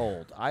have a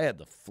cold. I had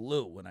the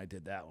flu when I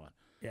did that one.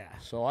 Yeah.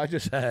 So I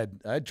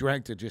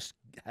drank to just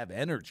have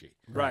energy.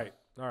 Right.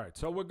 All right.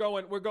 So we're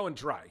going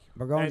dry.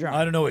 We're going dry.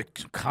 I don't know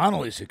what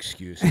Connolly's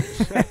excuse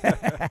is.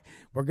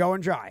 We're going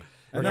dry.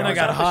 And then I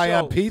got high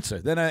on pizza.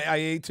 Then I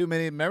ate too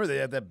many. Remember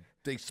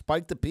they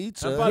spiked the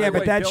pizza. And by the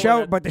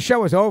way, but the show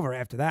was over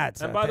after that.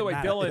 So and by the way,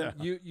 matter.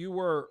 Dylan, you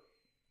were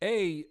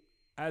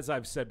as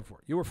I've said before,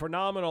 you were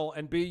phenomenal,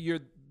 and B,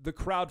 you're the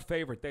crowd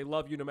favorite. They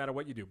love you no matter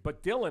what you do.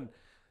 But Dylan,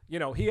 You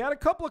know, he had a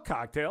couple of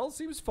cocktails.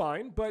 He was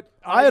fine, but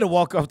I had to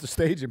walk off the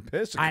stage and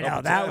piss. I know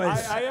that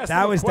was I asked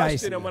that him was a question,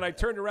 dicey. and when I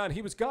turned around,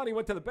 he was gone. He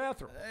went to the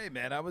bathroom. Hey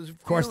man, I was.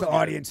 Of course, the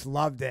audience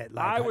loved it.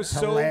 Like, I was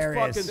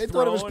hilarious. so fucking. They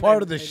thought it was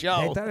part of the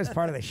show. They thought it was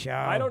part of the show.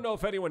 I don't know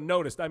if anyone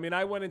noticed. I mean,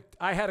 I went in.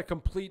 I had a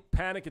complete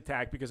panic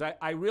attack because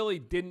I really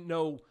didn't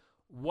know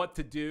what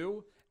to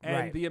do.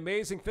 And the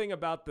amazing thing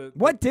about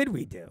what did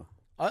we do?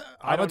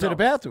 I went to the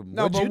bathroom.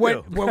 No, What'd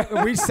but you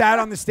do? we sat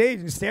on the stage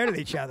and stared at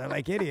each other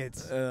like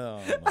idiots. Oh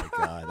my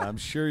God! I'm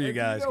sure you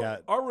guys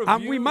got. Our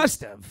reviews, we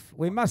must have.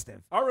 We must have.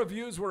 Our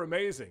reviews were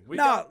amazing.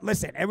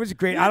 Listen, it was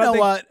great. You know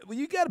what? Well,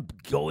 you got to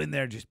go in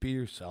there and just be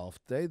yourself.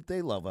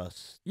 They love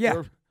us. Yeah.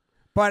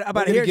 We're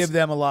gonna give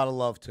them a lot of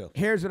love too.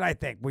 Here's what I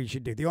think we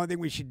should do. The only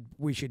thing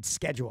we should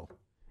schedule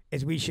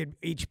is we should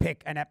each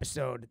pick an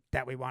episode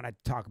that we want to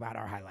talk about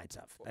our highlights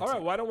of. All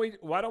right, why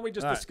don't we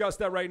just discuss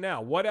that right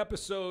now? What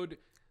episode?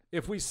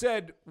 If we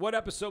said, what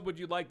episode would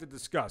you like to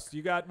discuss?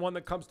 You got one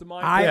that comes to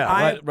mind?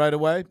 Right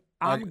away.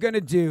 I'm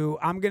gonna do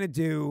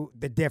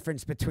the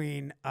difference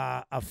between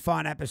a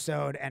fun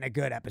episode and a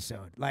good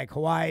episode. Like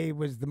Hawaii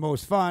was the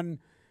most fun,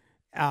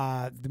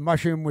 the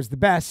mushroom was the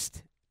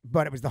best,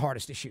 but it was the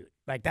hardest to shoot.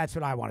 Like that's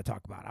what I want to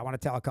talk about. I want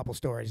to tell a couple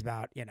stories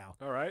about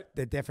all right,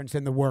 the difference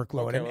in the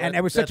workload, and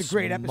it was such a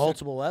great episode.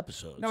 Multiple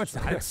episodes. No, it's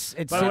not. It's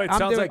by the way, it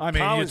sounds like I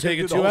mean, Colin's you're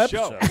taking do the 2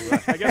 whole episodes.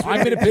 show. I guess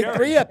I'm going to pick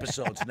 3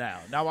 episodes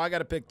now. Now I got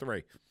to pick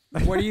 3.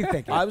 What are you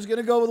thinking? I was going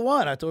to go with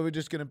 1. I thought we were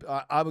just going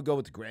to. I would go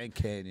with the Grand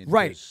Canyon.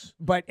 Right,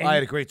 but I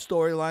had a great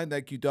storyline.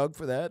 Thank you, Doug,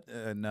 for that.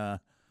 And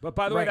but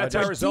by the way, that's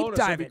Arizona,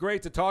 so it'd be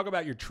great to talk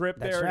about your trip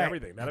there and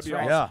everything. That'd be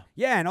awesome.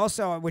 Yeah, and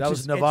also that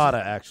was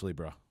Nevada, actually,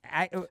 bro.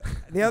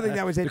 The other thing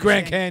that was the interesting.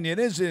 Grand Canyon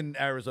is in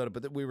Arizona,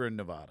 but we were in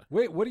Nevada.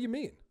 Wait, what do you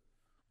mean?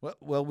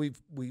 Well,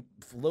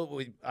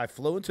 I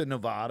flew into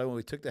Nevada and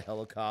we took the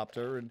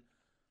helicopter, and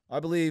I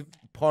believe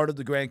part of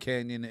the Grand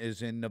Canyon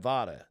is in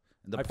Nevada.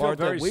 And the I part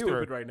feel very that we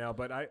stupid were right now,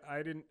 but I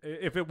didn't.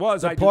 If it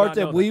was, the part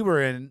that we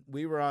were in,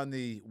 we were on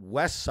the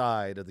west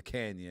side of the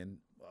canyon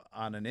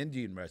on an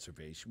Indian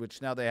reservation, which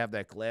now they have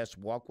that glass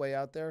walkway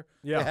out there.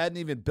 Yeah, they hadn't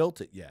even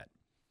built it yet.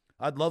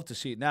 I'd love to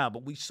see it now,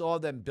 but we saw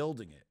them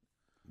building it.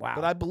 Wow.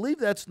 But I believe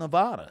that's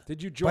Nevada.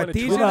 Did you join a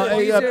these tour?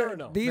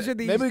 are Maybe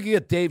we can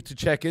get Dave to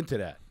check into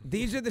that.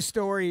 These are the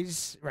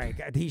stories, right?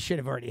 He should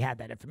have already had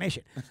that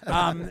information.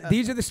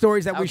 These are the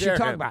stories that we should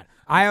talk about.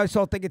 I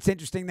also think it's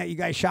interesting that you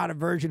guys shot a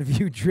version of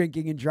you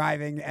drinking and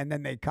driving, and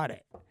then they cut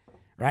it.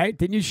 Right?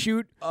 Didn't you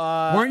shoot?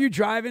 Weren't you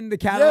driving the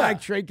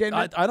Cadillac drinking?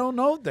 I don't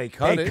know. They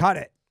cut it. They cut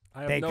it.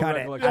 They cut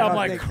it. Yeah, I'm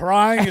like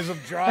crying as I'm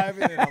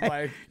driving, and I'm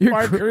like,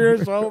 my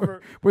career's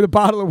over. With a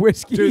bottle of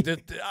whiskey.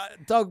 Dude,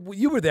 Doug,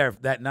 you were there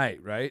that night,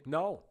 right?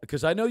 No,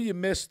 because I know you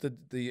missed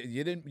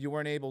you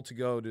weren't able to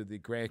go to the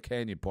Grand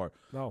Canyon part.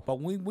 No,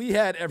 but we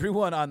had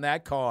everyone on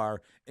that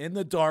car in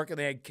the dark, and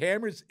they had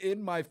cameras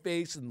in my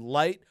face and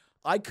light.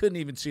 I couldn't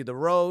even see the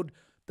road.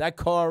 That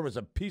car was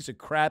a piece of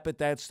crap at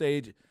that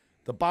stage.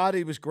 The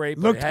body was great,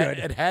 but Looked good.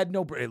 It had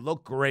no. It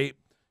looked great.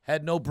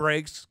 Had no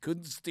brakes,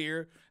 couldn't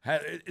steer.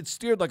 It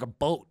steered like a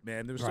boat,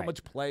 man. There was so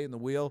much play in the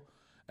wheel.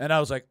 And I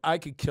was like, I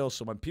could kill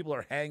someone. People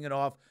are hanging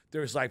off.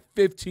 There's like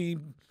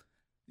 15,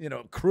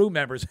 crew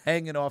members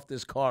hanging off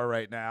this car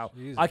right now.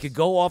 Jesus. I could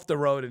go off the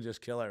road and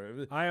just kill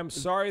everyone. I am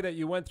sorry that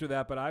you went through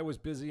that, but I was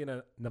busy in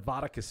a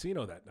Nevada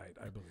casino that night,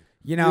 I believe.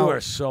 You are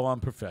so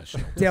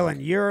unprofessional. Dylan,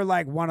 you're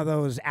like one of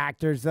those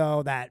actors,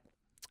 though, that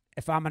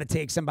if I'm going to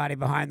take somebody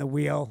behind the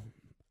wheel,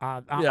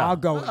 I'll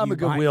go with you. I'm a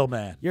good wheel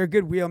man. You're a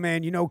good wheel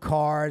man. You know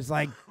cars.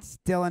 Like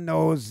Dylan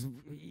knows,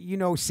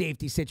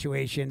 safety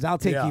situations. I'll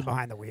take you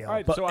behind the wheel. All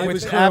right, but so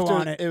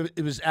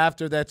it was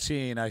after that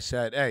scene I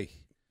said, hey,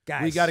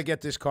 guys, we got to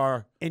get this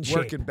car working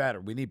shape. better.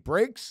 We need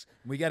brakes.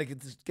 We got to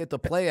get the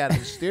play out of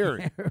the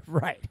steering.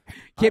 Right.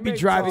 Can't be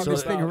driving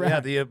this thing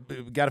around. Yeah,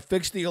 we got to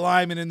fix the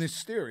alignment in the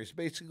steering. It's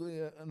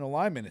basically an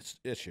alignment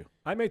issue.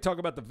 I may talk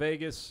about the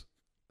Vegas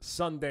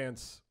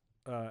Sundance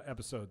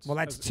episodes. Well,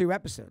 that's 2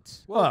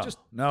 episodes. Well,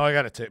 no, I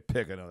got to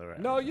pick another.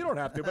 No, you don't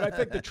have to. But I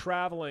think the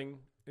traveling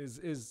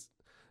is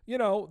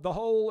the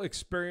whole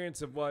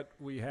experience of what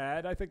we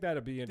had. I think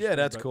that'd be interesting. Yeah,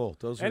 that's cool.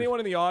 Anyone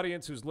in the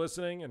audience who's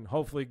listening and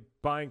hopefully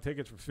buying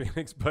tickets for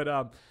Phoenix,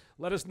 but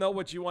let us know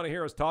what you want to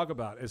hear us talk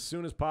about as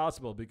soon as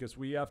possible because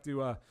we have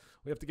to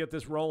get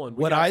this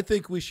rolling. I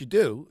think we should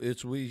do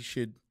is we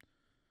should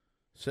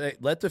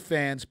let the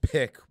fans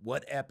pick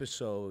what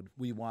episode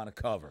we want to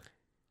cover.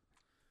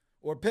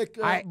 Or pick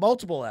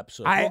multiple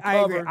episodes. I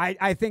agree.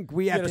 I think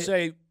we have to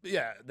say,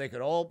 they could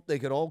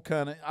all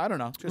kind of, I don't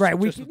know.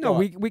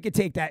 We could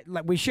take that.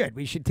 We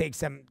should take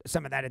some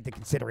of that into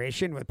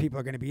consideration. What people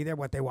are going to be there,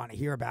 what they want to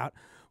hear about.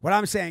 What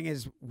I'm saying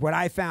is, what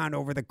I found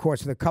over the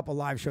course of the couple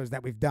live shows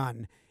that we've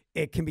done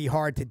it can be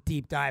hard to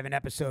deep dive an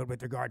episode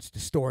with regards to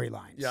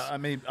storylines. Yeah, I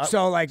mean,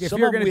 so like if some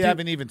you're going to we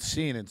haven't even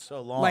seen in so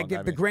long. Like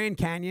the Grand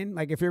Canyon,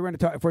 like if we're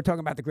talking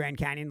about the Grand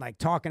Canyon, like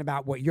talking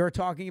about what you're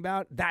talking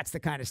about, that's the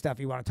kind of stuff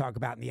you want to talk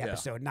about in the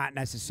episode, not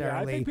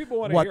necessarily I think people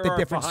want to what hear the our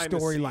different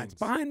storylines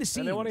behind the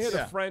scenes. And they want to hear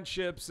the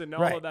friendships and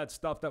all of that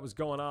stuff that was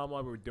going on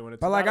while we were doing it.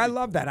 But like I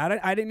love that.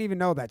 I didn't even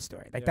know that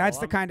story. Like that's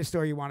the kind of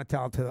story you want to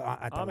tell at the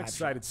I'm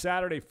excited. Show.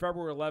 Saturday,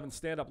 February 11th,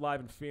 stand up live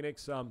in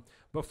Phoenix.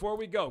 Before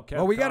we go,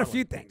 Kevin well, we got Connolly. a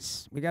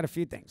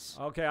few things.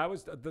 Okay,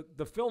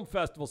 the film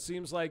festival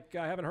seems like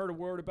I haven't heard a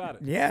word about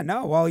it. Yeah,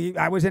 no. Well,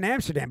 I was in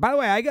Amsterdam. By the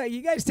way,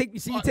 you guys take me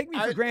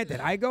for granted.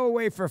 I go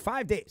away for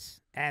 5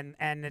 days, and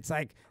it's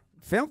like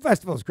film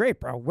festival is great,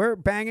 bro. We're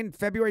banging.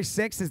 February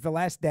 6th is the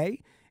last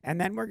day, and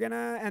then we're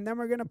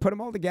gonna put them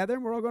all together,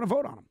 and we're all gonna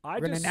vote on them. I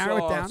just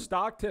narrow it down.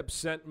 Stock Tip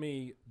sent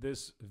me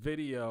this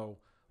video.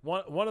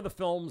 One of the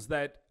films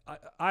that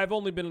I've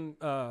only been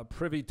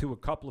privy to a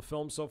couple of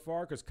films so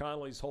far because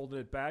Connolly's holding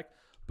it back.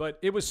 But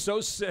it was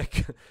so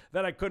sick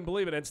that I couldn't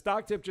believe it. And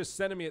Stock Tip just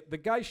sent me it. The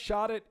guy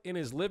shot it in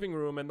his living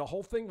room, and the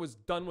whole thing was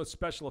done with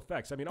special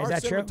effects. I mean, our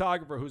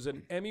cinematographer, who's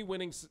an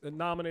Emmy-winning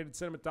nominated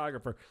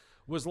cinematographer,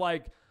 was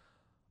like,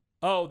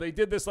 oh, they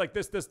did this like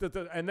this.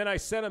 And then I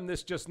sent him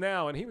this just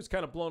now, and he was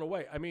kind of blown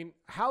away. I mean,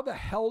 how the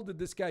hell did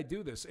this guy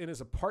do this in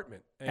his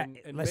apartment and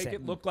make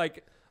it look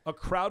like a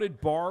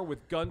crowded bar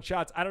with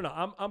gunshots? I don't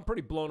know. I'm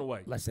pretty blown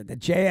away. Listen, the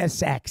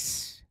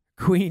JSX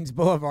Queens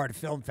Boulevard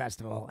Film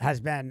Festival has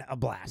been a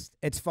blast.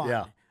 It's fun.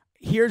 Yeah.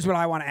 Here's what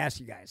I want to ask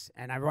you guys,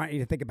 and I want you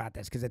to think about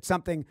this because it's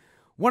something.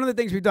 One of the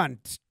things we've done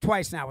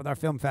twice now with our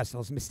film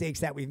festivals, mistakes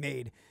that we've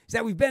made, is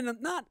that we've been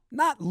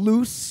not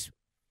loose,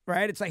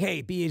 right? It's like,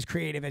 hey, be as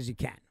creative as you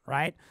can,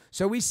 right?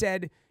 So we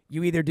said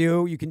you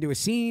can do a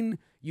scene,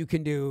 you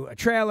can do a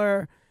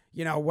trailer,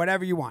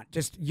 whatever you want,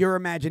 just your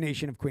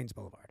imagination of Queens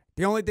Boulevard.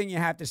 The only thing you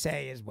have to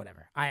say is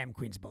whatever. I am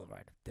Queens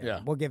Boulevard.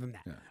 Yeah. We'll give him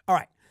that. Yeah. All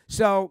right.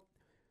 So.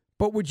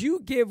 But would you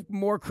give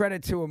more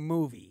credit to a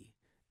movie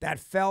that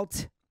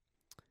felt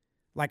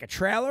like a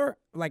trailer,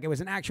 like it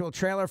was an actual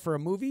trailer for a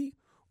movie,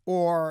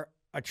 or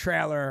a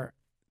trailer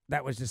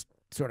that was just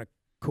sort of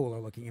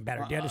cooler looking and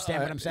better? Do you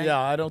understand what I'm saying? Yeah,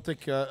 I don't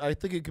think. I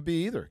think it could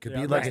be either. It could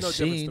be like a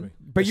scene.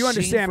 But you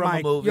understand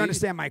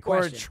my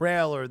question. Or a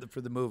trailer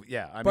for the movie.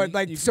 Yeah, I but mean,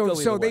 like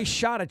so they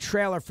shot a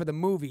trailer for the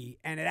movie,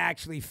 and it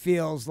actually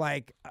feels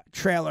like a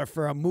trailer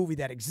for a movie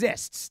that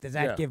exists. Does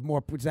that give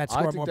more? Does that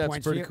score more points? I think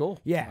that's pretty cool.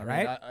 Yeah,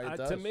 right.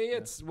 To me,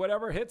 it's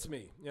whatever hits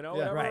me.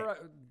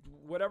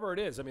 Whatever it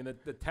is. I mean,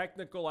 the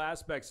technical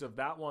aspects of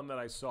that one that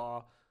I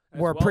saw.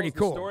 Were pretty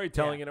cool.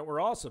 Storytelling in it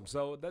were awesome.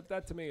 So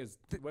that to me is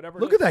whatever.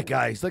 Look at that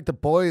guy. He's like the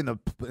boy in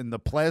the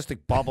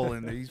plastic bubble,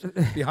 and he's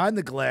behind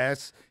the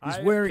glass. He's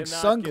wearing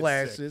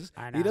sunglasses.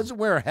 He doesn't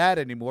wear a hat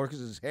anymore because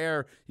his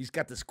hair. He's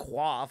got this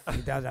coif.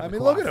 He does have.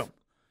 Look at him.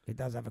 He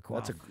does have a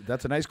coif.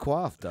 That's a nice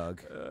coif,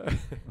 Doug.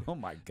 Oh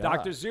my God.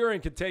 Dr.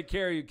 Zurin can take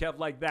care of you, Kev,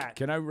 like that.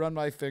 Can I run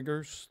my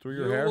fingers through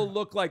your hair? You will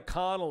look like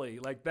Connolly,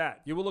 like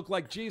that. You will look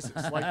like Jesus,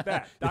 like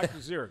that. Dr.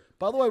 Zurin.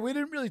 By the way, we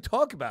didn't really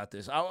talk about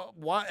this.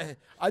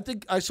 I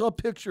think I saw a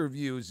picture of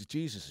you as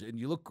Jesus, and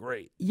you look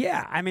great.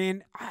 Yeah, I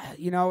mean,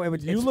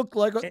 you look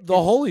like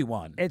the Holy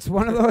One. It's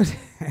one of those.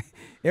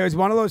 It was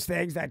one of those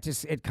things that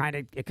just it kind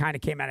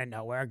of came out of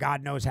nowhere.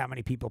 God knows how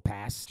many people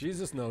passed.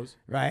 Jesus knows,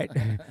 right?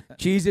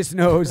 Jesus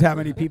knows how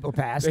many people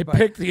passed. They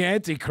picked the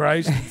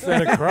Antichrist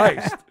instead of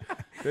Christ.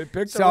 They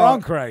picked the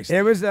wrong Christ.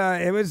 It was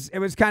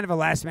kind of a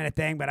last minute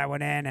thing, but I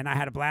went in and I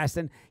had a blast.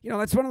 And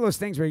that's one of those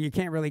things where you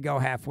can't really go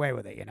halfway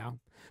with it,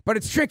 But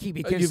it's tricky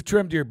because you've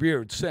trimmed your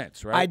beard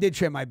since, right? I did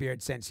trim my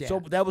beard since, yeah.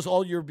 So that was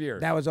all your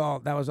beard. That was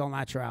all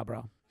natural,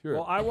 bro.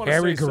 Well, I want to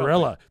hairy say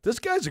gorilla. Something. This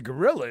guy's a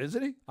gorilla,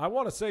 isn't he? I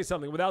want to say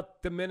something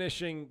without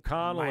diminishing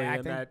Connolly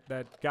and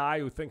that guy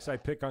who thinks I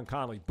pick on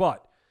Connolly.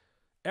 But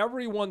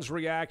everyone's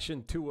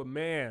reaction to a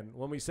man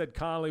when we said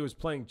Connolly was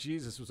playing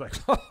Jesus was like,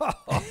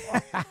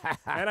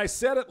 and I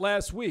said it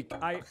last week.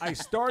 I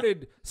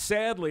started,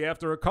 sadly,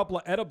 after a couple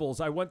of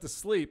edibles, I went to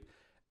sleep,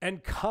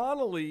 and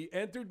Connolly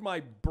entered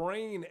my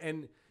brain,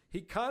 and he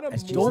kind of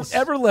morphed. Don't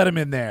ever let him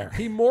in there.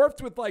 He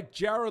morphed with like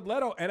Jared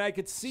Leto, and I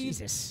could see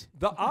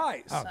the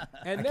eyes.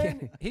 And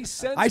then he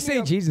sent me. I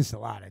say Jesus a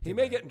lot. He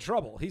may get in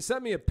trouble. He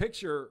sent me a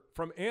picture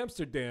from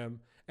Amsterdam,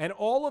 and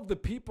all of the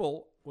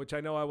people, which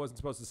I know I wasn't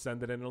supposed to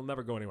send it, and it'll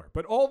never go anywhere,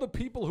 but all the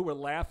people who were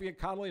laughing at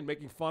Connolly and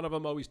making fun of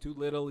him, oh, he's too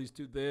little, he's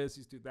too this,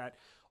 he's too that.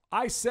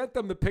 I sent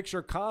them the picture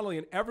of Connolly,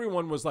 and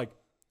everyone was like,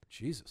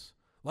 Jesus.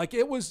 Like,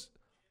 it was...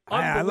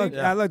 I look.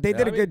 They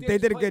did a good. They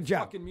did a good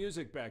job. Fucking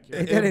music back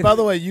here. And by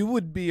the way, you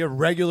would be a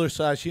regular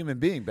sized human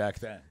being back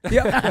then.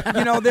 Yeah,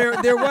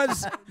 there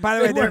was. By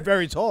the way, they weren't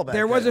very tall back then.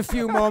 There was a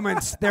few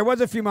moments. There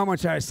was a few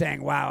moments where I was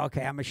saying, "Wow,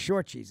 okay, I'm a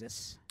short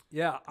Jesus."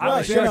 Yeah,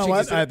 well, you know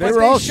what? They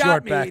were all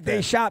short back then.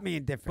 They shot me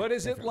in different. But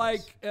is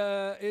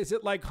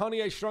it like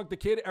Honey, I Shrunk the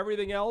Kid?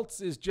 Everything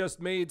else is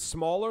just made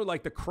smaller,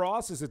 like the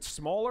cross. Is it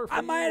smaller? For I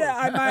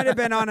might have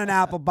been on an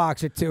apple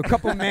box or two. A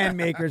couple man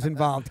makers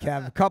involved,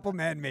 Kev. A couple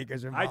man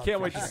makers involved. I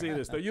can't wait to see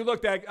this though. You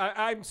looked at.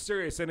 I'm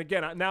serious, and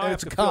again, now I have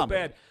to feel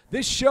bad.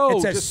 This show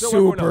it's just a so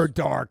everyone super knows.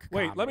 dark.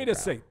 Wait, comedy, let me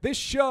just say, this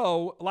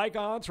show, like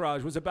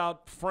Entourage, was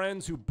about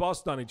friends who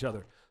bust on each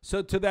other.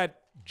 So to that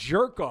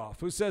jerk off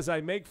who says I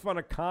make fun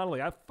of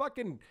Connolly,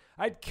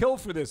 I'd kill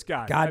for this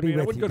guy. God I be mean, I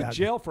with wouldn't you, go to Doug.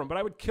 jail for him, but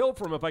I would kill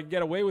for him if I could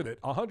get away with it.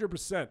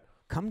 100%.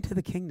 Come to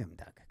the kingdom,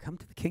 Doug. Come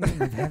to the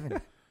kingdom of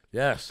heaven.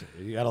 Yes,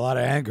 you got a lot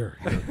of anger.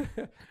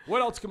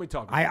 What else can we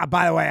talk about?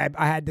 By the way,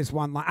 I had this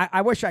one line.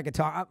 I wish I could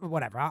talk.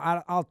 Whatever.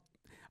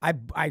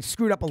 I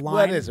screwed up a line.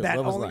 What is it? That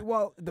What was only, that?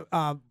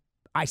 well,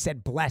 I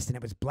said blessed and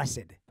it was blessed.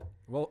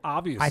 Well,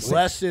 obviously.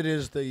 Blessed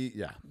is the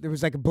There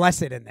was like a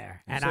blessed in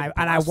there, and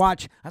I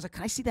watched. I was like,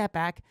 can I see that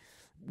back?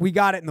 We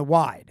got it in the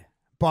wide,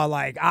 but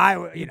like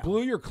you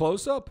blew your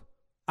close up.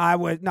 I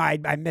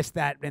missed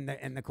that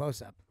in the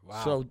close up.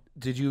 Wow. So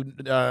did you?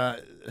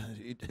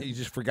 You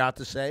just forgot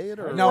to say it,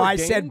 or No, I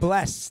ordained? said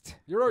blessed.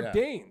 You're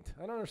ordained.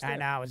 I don't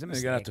understand. I know it was a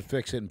mistake. You're gonna have to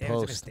fix it in It was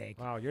post. a mistake.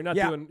 Wow, you're not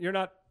Yeah. doing. You're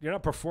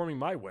not performing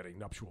my wedding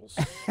nuptials.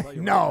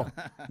 No,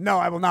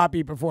 I will not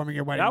be performing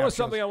your wedding. That was nuptials.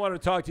 something I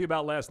wanted to talk to you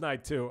about last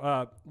night too.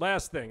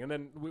 Last thing, and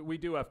then we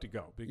do have to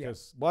go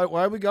because Why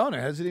are we going? It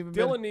hasn't even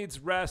Dillon needs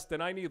rest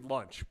and I need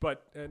lunch.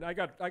 And I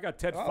got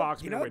Ted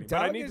Foxman waiting. But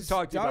I need to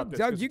talk to you about this.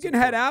 Doug, 'cause you it's can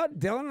head important. out.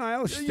 Dillon and I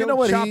will still You know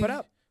what? chop it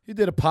up. He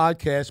did a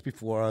podcast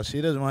before us. He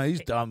doesn't want.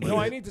 He's done with No,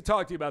 it. I need to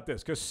talk to you about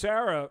this because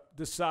Sarah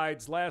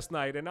decides last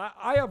night, and I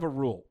have a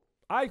rule.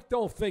 I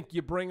don't think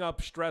you bring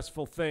up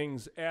stressful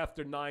things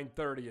after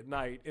 9:30 at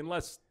night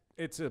unless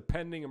it's a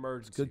pending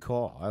emergency. Good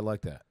call. I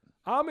like that.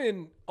 I'm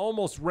in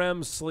almost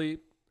REM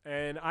sleep,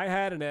 and I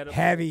had an edible.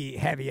 Heavy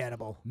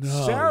edible.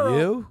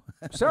 No,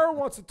 Sarah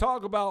wants to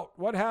talk about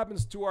what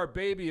happens to our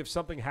baby if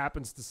something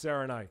happens to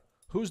Sarah and I.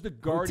 Who's the Who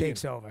guardian?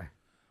 takes over?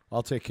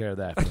 I'll take care of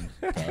that.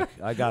 Doug.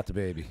 I got the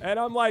baby. And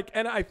I'm like,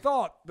 and I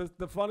thought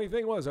the funny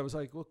thing was, I was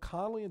like, well,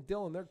 Connolly and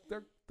Dillon,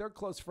 they're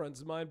close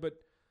friends of mine, but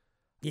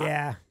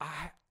Yeah.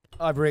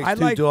 I've raised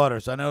two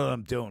daughters. I know what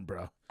I'm doing,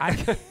 bro.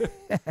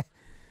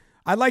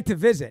 I'd like to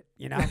visit,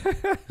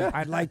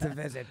 I'd like to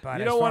visit, but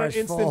you as don't far want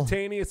an as full-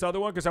 instantaneous other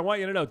one because I want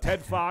you to know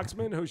Ted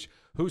Foxman,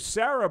 who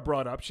Sarah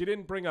brought up. She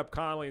didn't bring up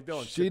Connolly and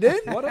Dillon. She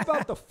didn't? What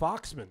about the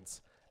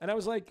Foxmans? And I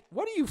was like,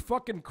 what are you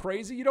fucking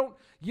crazy? You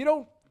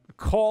don't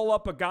call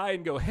up a guy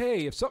and go,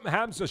 hey, if something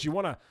happens to us, you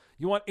want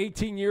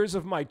 18 years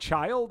of my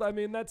child? I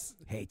mean, that's.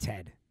 Hey,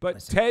 Ted. But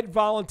listen. Ted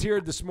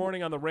volunteered this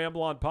morning on the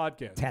Ramble On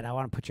podcast. Ted, I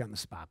want to put you on the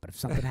spot, but if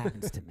something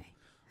happens to me.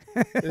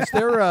 Is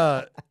there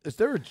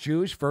a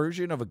Jewish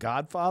version of a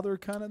Godfather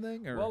kind of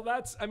thing? Or? Well,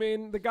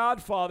 the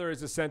Godfather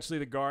is essentially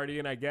the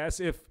guardian, I guess,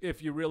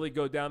 if you really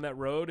go down that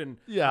road. And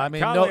yeah, I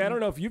mean, Connolly, I don't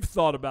know if you've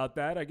thought about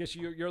that. I guess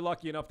you're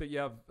lucky enough that you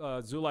have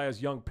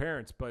Zulaya's young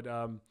parents, but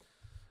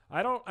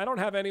I don't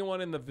have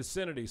anyone in the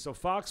vicinity, so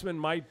Foxman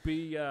might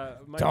be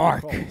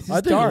Dark. Be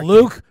I think dark.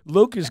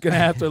 Luke is going to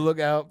have to look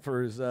out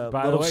for his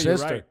By little the way,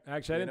 sister. you're right.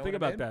 Actually, I didn't think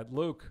about that.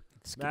 Luke.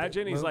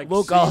 Imagine he's like,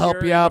 Luke, I'll help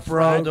senior you in out, the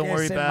bro. frat. Don't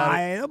worry about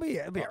it. It'll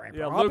be all right,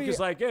 Yeah, bro. Luke is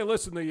like, hey,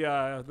 listen,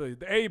 the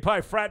A Pie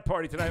frat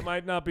party tonight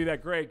might not be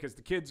that great because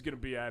the kid's going to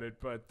be at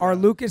it. But Are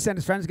Lucas and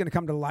his friends going to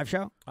come to the live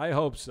show? I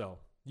hope so.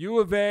 U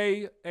of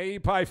A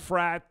Pie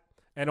frat,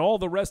 and all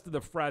the rest of the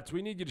frats,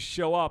 we need you to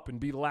show up and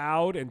be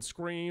loud and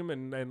scream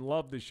and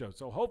love this show.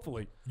 So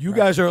hopefully. You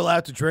guys are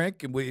allowed to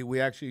drink, and we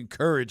actually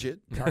encourage it.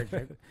 Not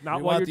We while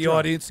want you're the drunk.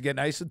 audience to get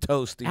nice and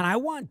toasty. And I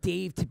want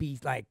Dave to be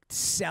like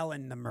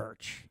selling the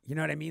merch. You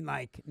know what I mean?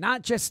 Like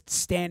not just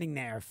standing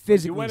there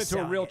physically. You went into a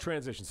selling real it.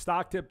 transition.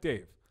 Stock tip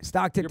Dave.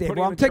 Stock tip You're Dave.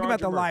 putting Well, him I'm in talking charge about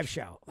the of live merch.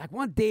 show. Like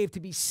want Dave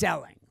to be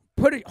selling.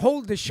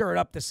 Hold the shirt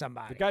up to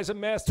somebody. The guy's a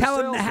master Tell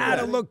him salesman. how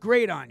to look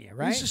great on you,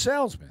 right? He's a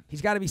salesman.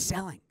 He's got to be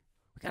selling.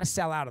 We got to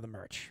sell out of the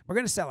merch. We're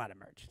going to sell out of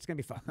merch. It's going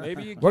to be fun.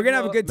 Maybe We're going to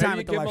have a good time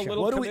maybe at the give him live a show.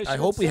 little What do commission I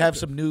hope we have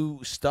incentive. some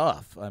new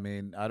stuff. I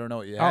mean, I don't know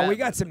what you Oh, have. we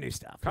got some new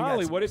stuff. We got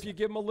Connolly, some what new if you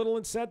give him a little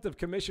incentive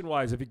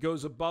commission-wise if he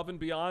goes above and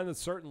beyond a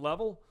certain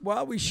level?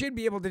 Well, we should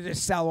be able to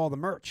just sell all the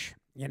merch,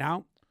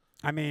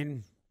 I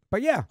mean,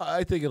 but yeah,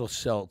 I think it'll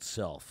sell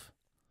itself.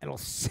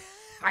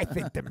 I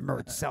think the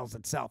merch sells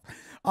itself.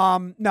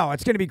 No,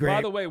 it's going to be great.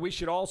 By the way, we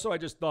should also, I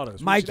just thought of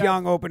this. Mike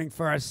Young opening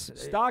for us.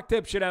 Stock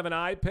Tip should have an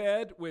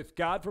iPad with,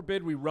 God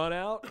forbid we run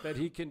out, that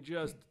he can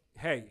just,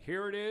 hey,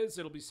 here it is.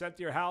 It'll be sent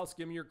to your house.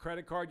 Give me your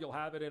credit card. You'll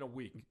have it in a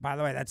week. By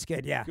the way, that's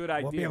good. Yeah. Good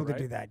idea, We'll be able right?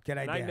 to do that. Good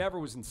And idea. I never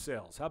was in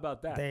sales. How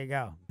about that? There you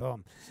go.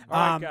 Boom.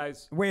 All right,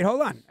 guys. Wait,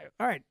 hold on.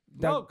 All right.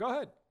 No, go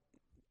ahead.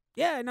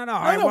 Yeah, no. All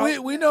I right, know,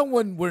 well, we know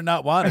when we're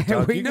not wanted.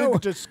 Doug. We You know-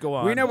 can just go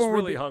on. we know I was when we're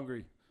really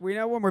hungry. we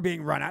know when we're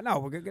being run out. No,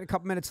 we're going to get a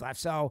couple minutes left.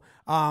 So,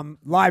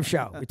 live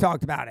show. We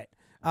talked about it.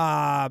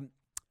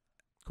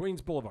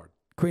 Queens Boulevard.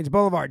 Queens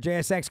Boulevard,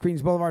 JSX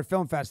Queens Boulevard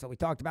Film Festival. We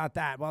talked about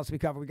that. What else did we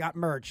cover? We got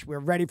merch. We're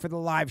ready for the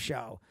live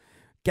show.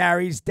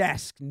 Gary's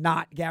desk,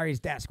 not Gary's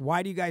desk.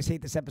 Why do you guys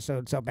hate this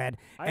episode so bad?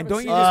 And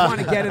don't you just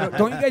want to get it?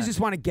 Don't you guys just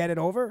want to get it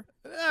over?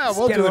 Yeah,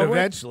 we'll do it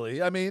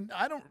eventually. I mean,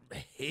 I don't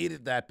hate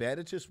it that bad.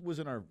 It just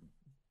wasn't our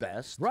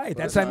best. Right.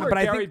 That's where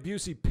Gary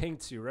Busey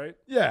paints you, right?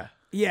 Yeah.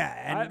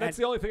 Yeah, that's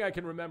the only thing I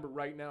can remember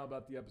right now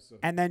about the episode.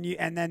 And then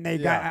they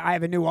got. I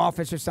have a new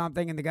office or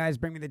something, and the guys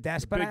bring me the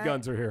desk. The big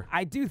guns are here.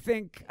 I do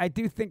think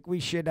we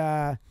should.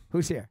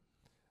 Who's here?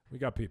 We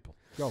got people.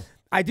 Go.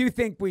 I do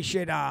think we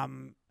should.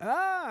 Philly,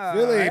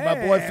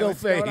 my boy Phil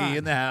Fahey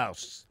in the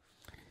house.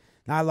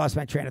 Now I lost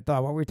my train of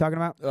thought. What were we talking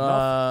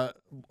about?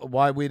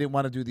 Why we didn't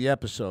want to do the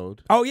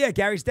episode. Oh, yeah,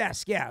 Gary's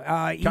desk.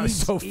 Yeah. He's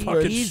so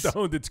fucking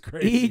stoned, it's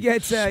crazy. He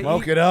gets...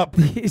 Smoke it up,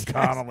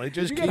 Connolly.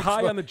 Did you get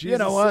high on the Jesus? You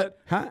know what?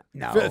 Huh?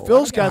 No.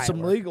 Phil's got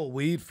some legal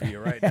weed for you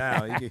right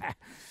now.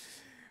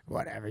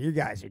 Whatever. You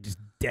guys are just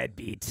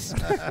deadbeats.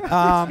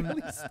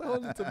 He's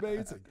stoned. It's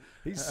amazing.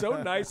 He's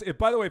so nice.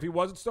 By the way, if he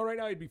wasn't stoned right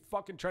now, he'd be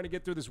fucking trying to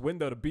get through this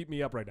window to beat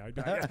me up right now.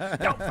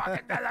 Don't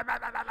fucking.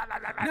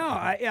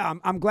 No,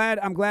 I'm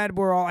glad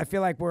we're all. I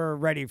feel like we're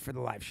ready for the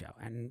live show,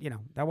 and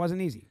that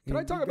wasn't easy. Can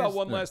I talk about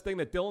one last thing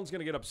that Dillon's going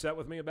to get upset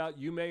with me about?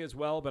 You may as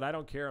well, but I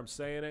don't care. I'm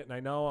saying it, and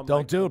I know I'm.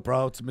 Don't do it,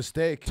 bro. It's a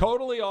mistake.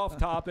 Totally off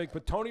topic,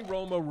 but Tony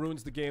Romo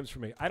ruins the games for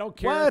me. I don't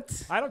care.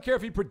 What? I don't care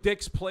if he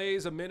predicts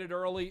plays a minute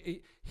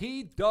early.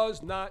 He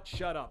does not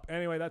shut up.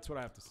 Anyway, that's what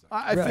I have to say.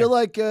 I feel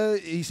like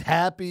he's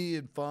happy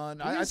and fun.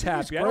 He's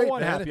happy. I don't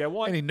want happy. I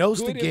want and he knows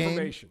good the game.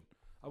 Information.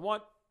 I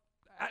want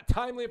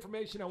timely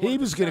information. He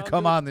was going to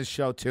come on this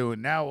show too,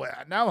 and now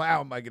how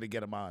am I going to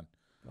get him on?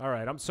 All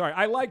right, I'm sorry.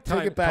 I like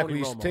Take it back.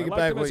 Tony Romo. Take it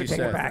back. What you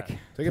said.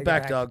 Take it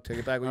back, Doug. Take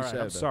it back. What you right,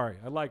 said. I'm sorry.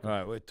 I like.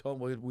 All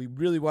right, we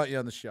really want you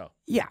on the show.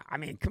 Yeah, I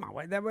mean, come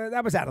on. That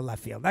was out of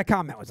left field. That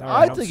comment was.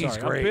 I think he's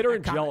great. I'm bitter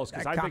and jealous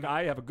because I think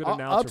I have a good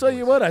announcer. I'll tell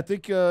you what. I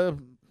think.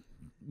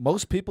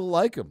 Most people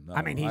like him.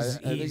 I mean, I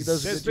think he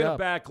does there's been a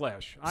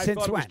backlash. I Since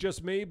thought it was when?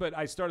 just me, but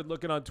I started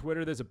looking on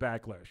Twitter. There's a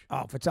backlash.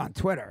 Oh, if it's on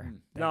Twitter.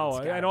 No,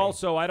 and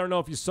also, I don't know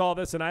if you saw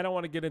this, and I don't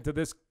want to get into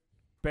this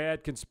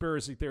bad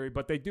conspiracy theory,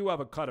 but they do have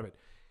a cut of it.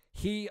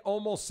 He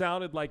almost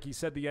sounded like he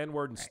said the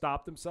N-word and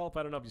stopped himself.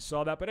 I don't know if you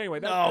saw that, but anyway.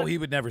 He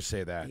would never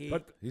say that.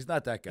 But he's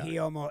not that guy. He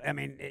almost,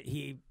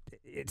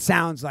 it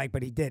sounds like,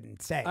 but he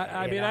didn't say it.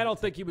 I mean, I don't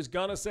think he was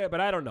going to say it,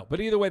 but I don't know. But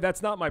either way,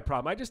 that's not my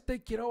problem. I just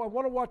think, I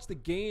want to watch the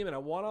game, and I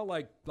want to,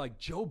 like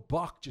Joe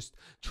Buck, just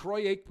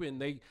Troy Aikman.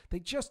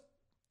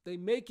 They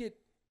make it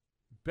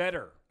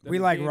better. We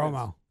like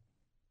Romo.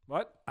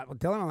 What?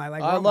 Dillon and I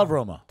like Romo. I love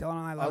Romo. Dillon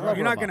and I love Romo.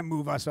 You're not going to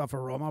move us off of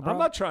Romo, bro. I'm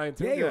not trying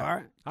to. Yeah, you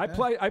are. I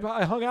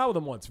hung out with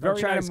him once.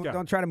 Very nice guy.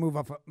 Don't try to move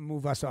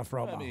us off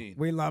Romo. I mean,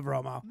 we love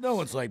Romo. No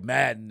one's like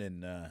Madden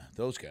and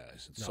those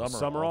guys.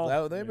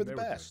 Summerall. They were the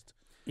best.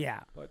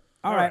 Yeah. But,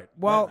 all right.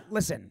 Well,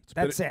 listen.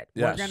 That's it.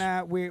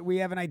 Yes. We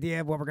have an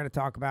idea of what we're gonna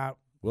talk about.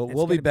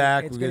 We'll be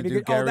back. We're gonna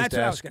do Gary's that's desk.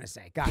 what I was gonna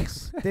say,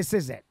 guys. This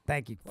is it.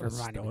 Thank you for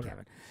reminding me,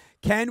 Kevin.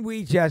 Can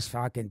we just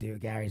fucking do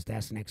Gary's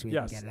desk next week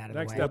and get it out of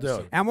the way?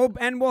 Episode.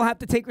 And we'll have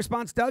to take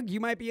response. Doug,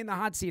 you might be in the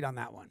hot seat on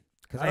that one.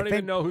 I don't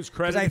even know who's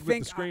credited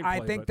with the screenplay.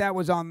 I think that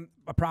was on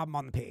a problem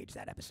on the page,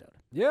 that episode.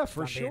 Yeah,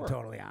 for sure. Being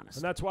totally honest.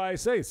 And that's why I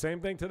say same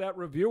thing to that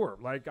reviewer.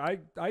 Like I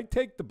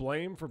take the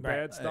blame for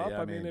bad stuff.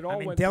 Yeah, I mean, it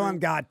all went Dillon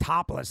through. got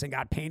topless and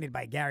got painted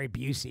by Gary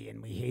Busey,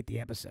 and we hate the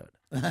episode.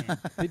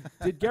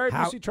 Did Gary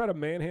Busey try to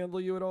manhandle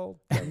you at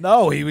all?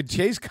 No, he would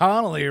chase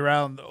Connolly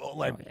around.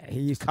 He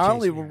used to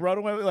Connolly would run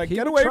away. Like,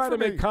 get away from me. He would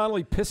try to make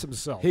Connolly piss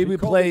himself. He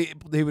would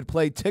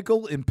play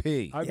tickle and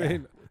pee. I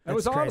mean. That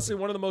was honestly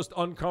one of the most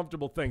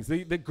uncomfortable things.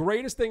 The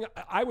greatest thing,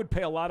 I would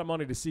pay a lot of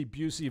money to see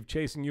Busey of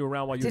chasing you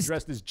around while you're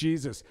dressed as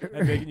Jesus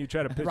and making you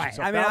try to piss yourself.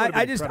 I mean,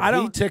 I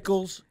don't. He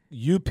tickles,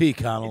 you pee,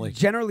 Connolly.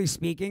 Generally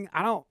speaking,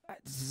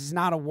 this is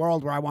not a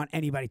world where I want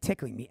anybody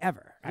tickling me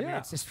ever. I mean,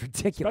 it's just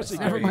ridiculous.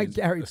 Especially Never mind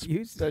Gary Busey.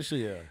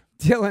 Especially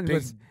Dillon big,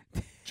 was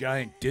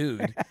giant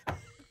dude.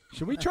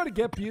 Should we try to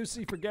get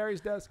Busey for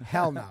Gary's desk?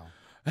 Hell no.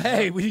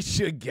 Hey, we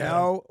should get him.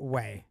 No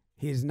way.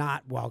 He is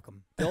not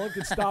welcome. Dillon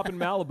can stop in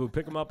Malibu,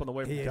 pick him up on the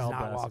way from Calabasas. He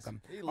is not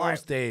welcome. He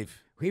loves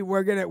Dave.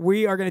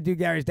 We are gonna do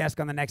Gary's desk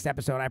on the next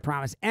episode, I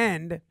promise.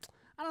 And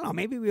I don't know,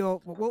 maybe we're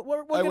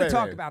gonna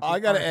talk about.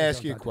 I got to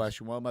ask you a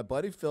question. While my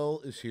buddy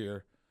Phil is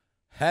here,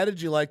 how did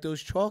you like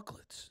those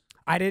chocolates?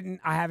 I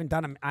haven't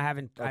done them. I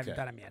haven't done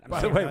them yet.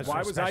 By the way,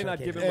 why was I not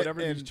given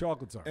whatever these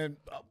chocolates are? And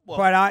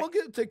we'll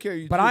take care of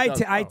you. But I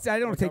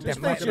don't take Just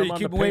that. make sure you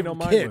keep away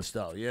from kids,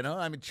 though.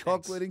 I mean,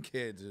 chocolate and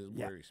kids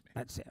worries me.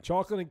 That's it.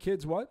 Chocolate and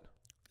kids, what?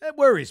 It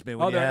worries me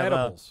when you have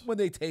edibles. When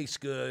they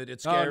taste good.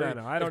 It's scary.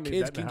 No, I don't need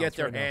kids that in can the get house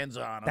their right now. hands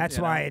on them. That's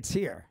why it's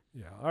here.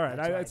 Yeah, all right.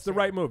 It's the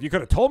right move. You could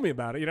have told me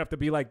about it. You'd have to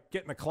be like,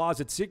 get in the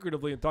closet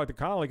secretively and talk to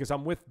Connolly because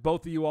I'm with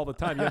both of you all the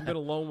time. You haven't been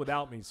alone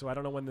without me, so I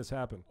don't know when this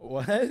happened.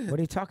 What? What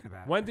are you talking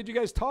about? When did you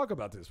guys talk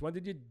about this? When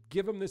did you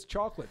give him this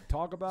chocolate?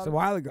 Talk about it? It's a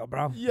while ago,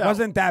 bro. Yeah. It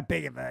wasn't that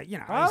big of a,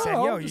 I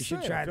said, you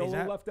should try these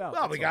out. Left out.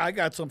 Well, I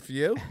got some for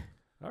you.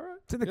 All right.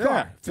 To the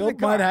car. Phil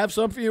might have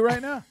some for you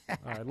right now. All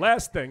right.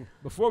 Last thing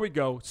before we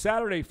go,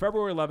 Saturday,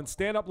 February 11th,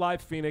 Stand Up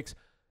Live Phoenix.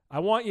 I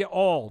want you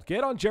all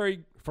get on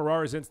Jerry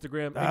Ferrara's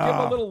Instagram and give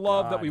him a little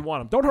love that we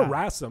want him. Don't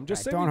harass him.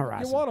 Just say don't you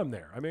harass him. want him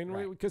there. I mean,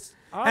 because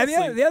and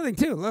the other thing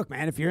too. Look,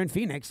 man, if you're in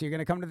Phoenix, you're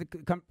going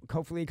to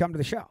hopefully come to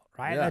the show,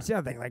 right? Yeah. That's the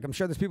other thing. Like, I'm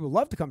sure there's people who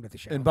love to come to the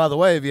show. And by the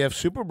way, if you have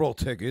Super Bowl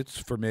tickets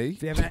for me,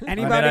 if you have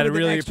anybody I'd with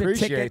really an extra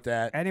appreciate ticket,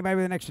 that. Anybody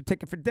with an extra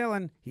ticket for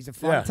Dillon, he's a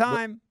fun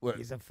time.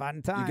 He's a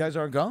fun time. You guys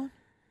aren't going?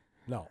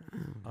 No,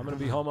 I'm going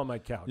to be home on my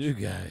couch. You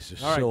guys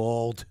are All right. so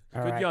old.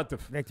 All Good right. yontif.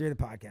 Victory of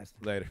the podcast.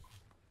 Later.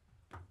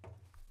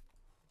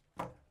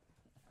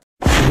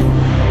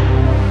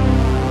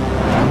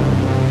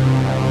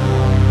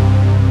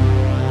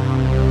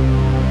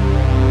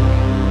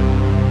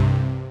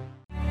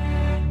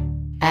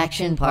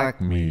 Action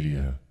Park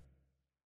Media.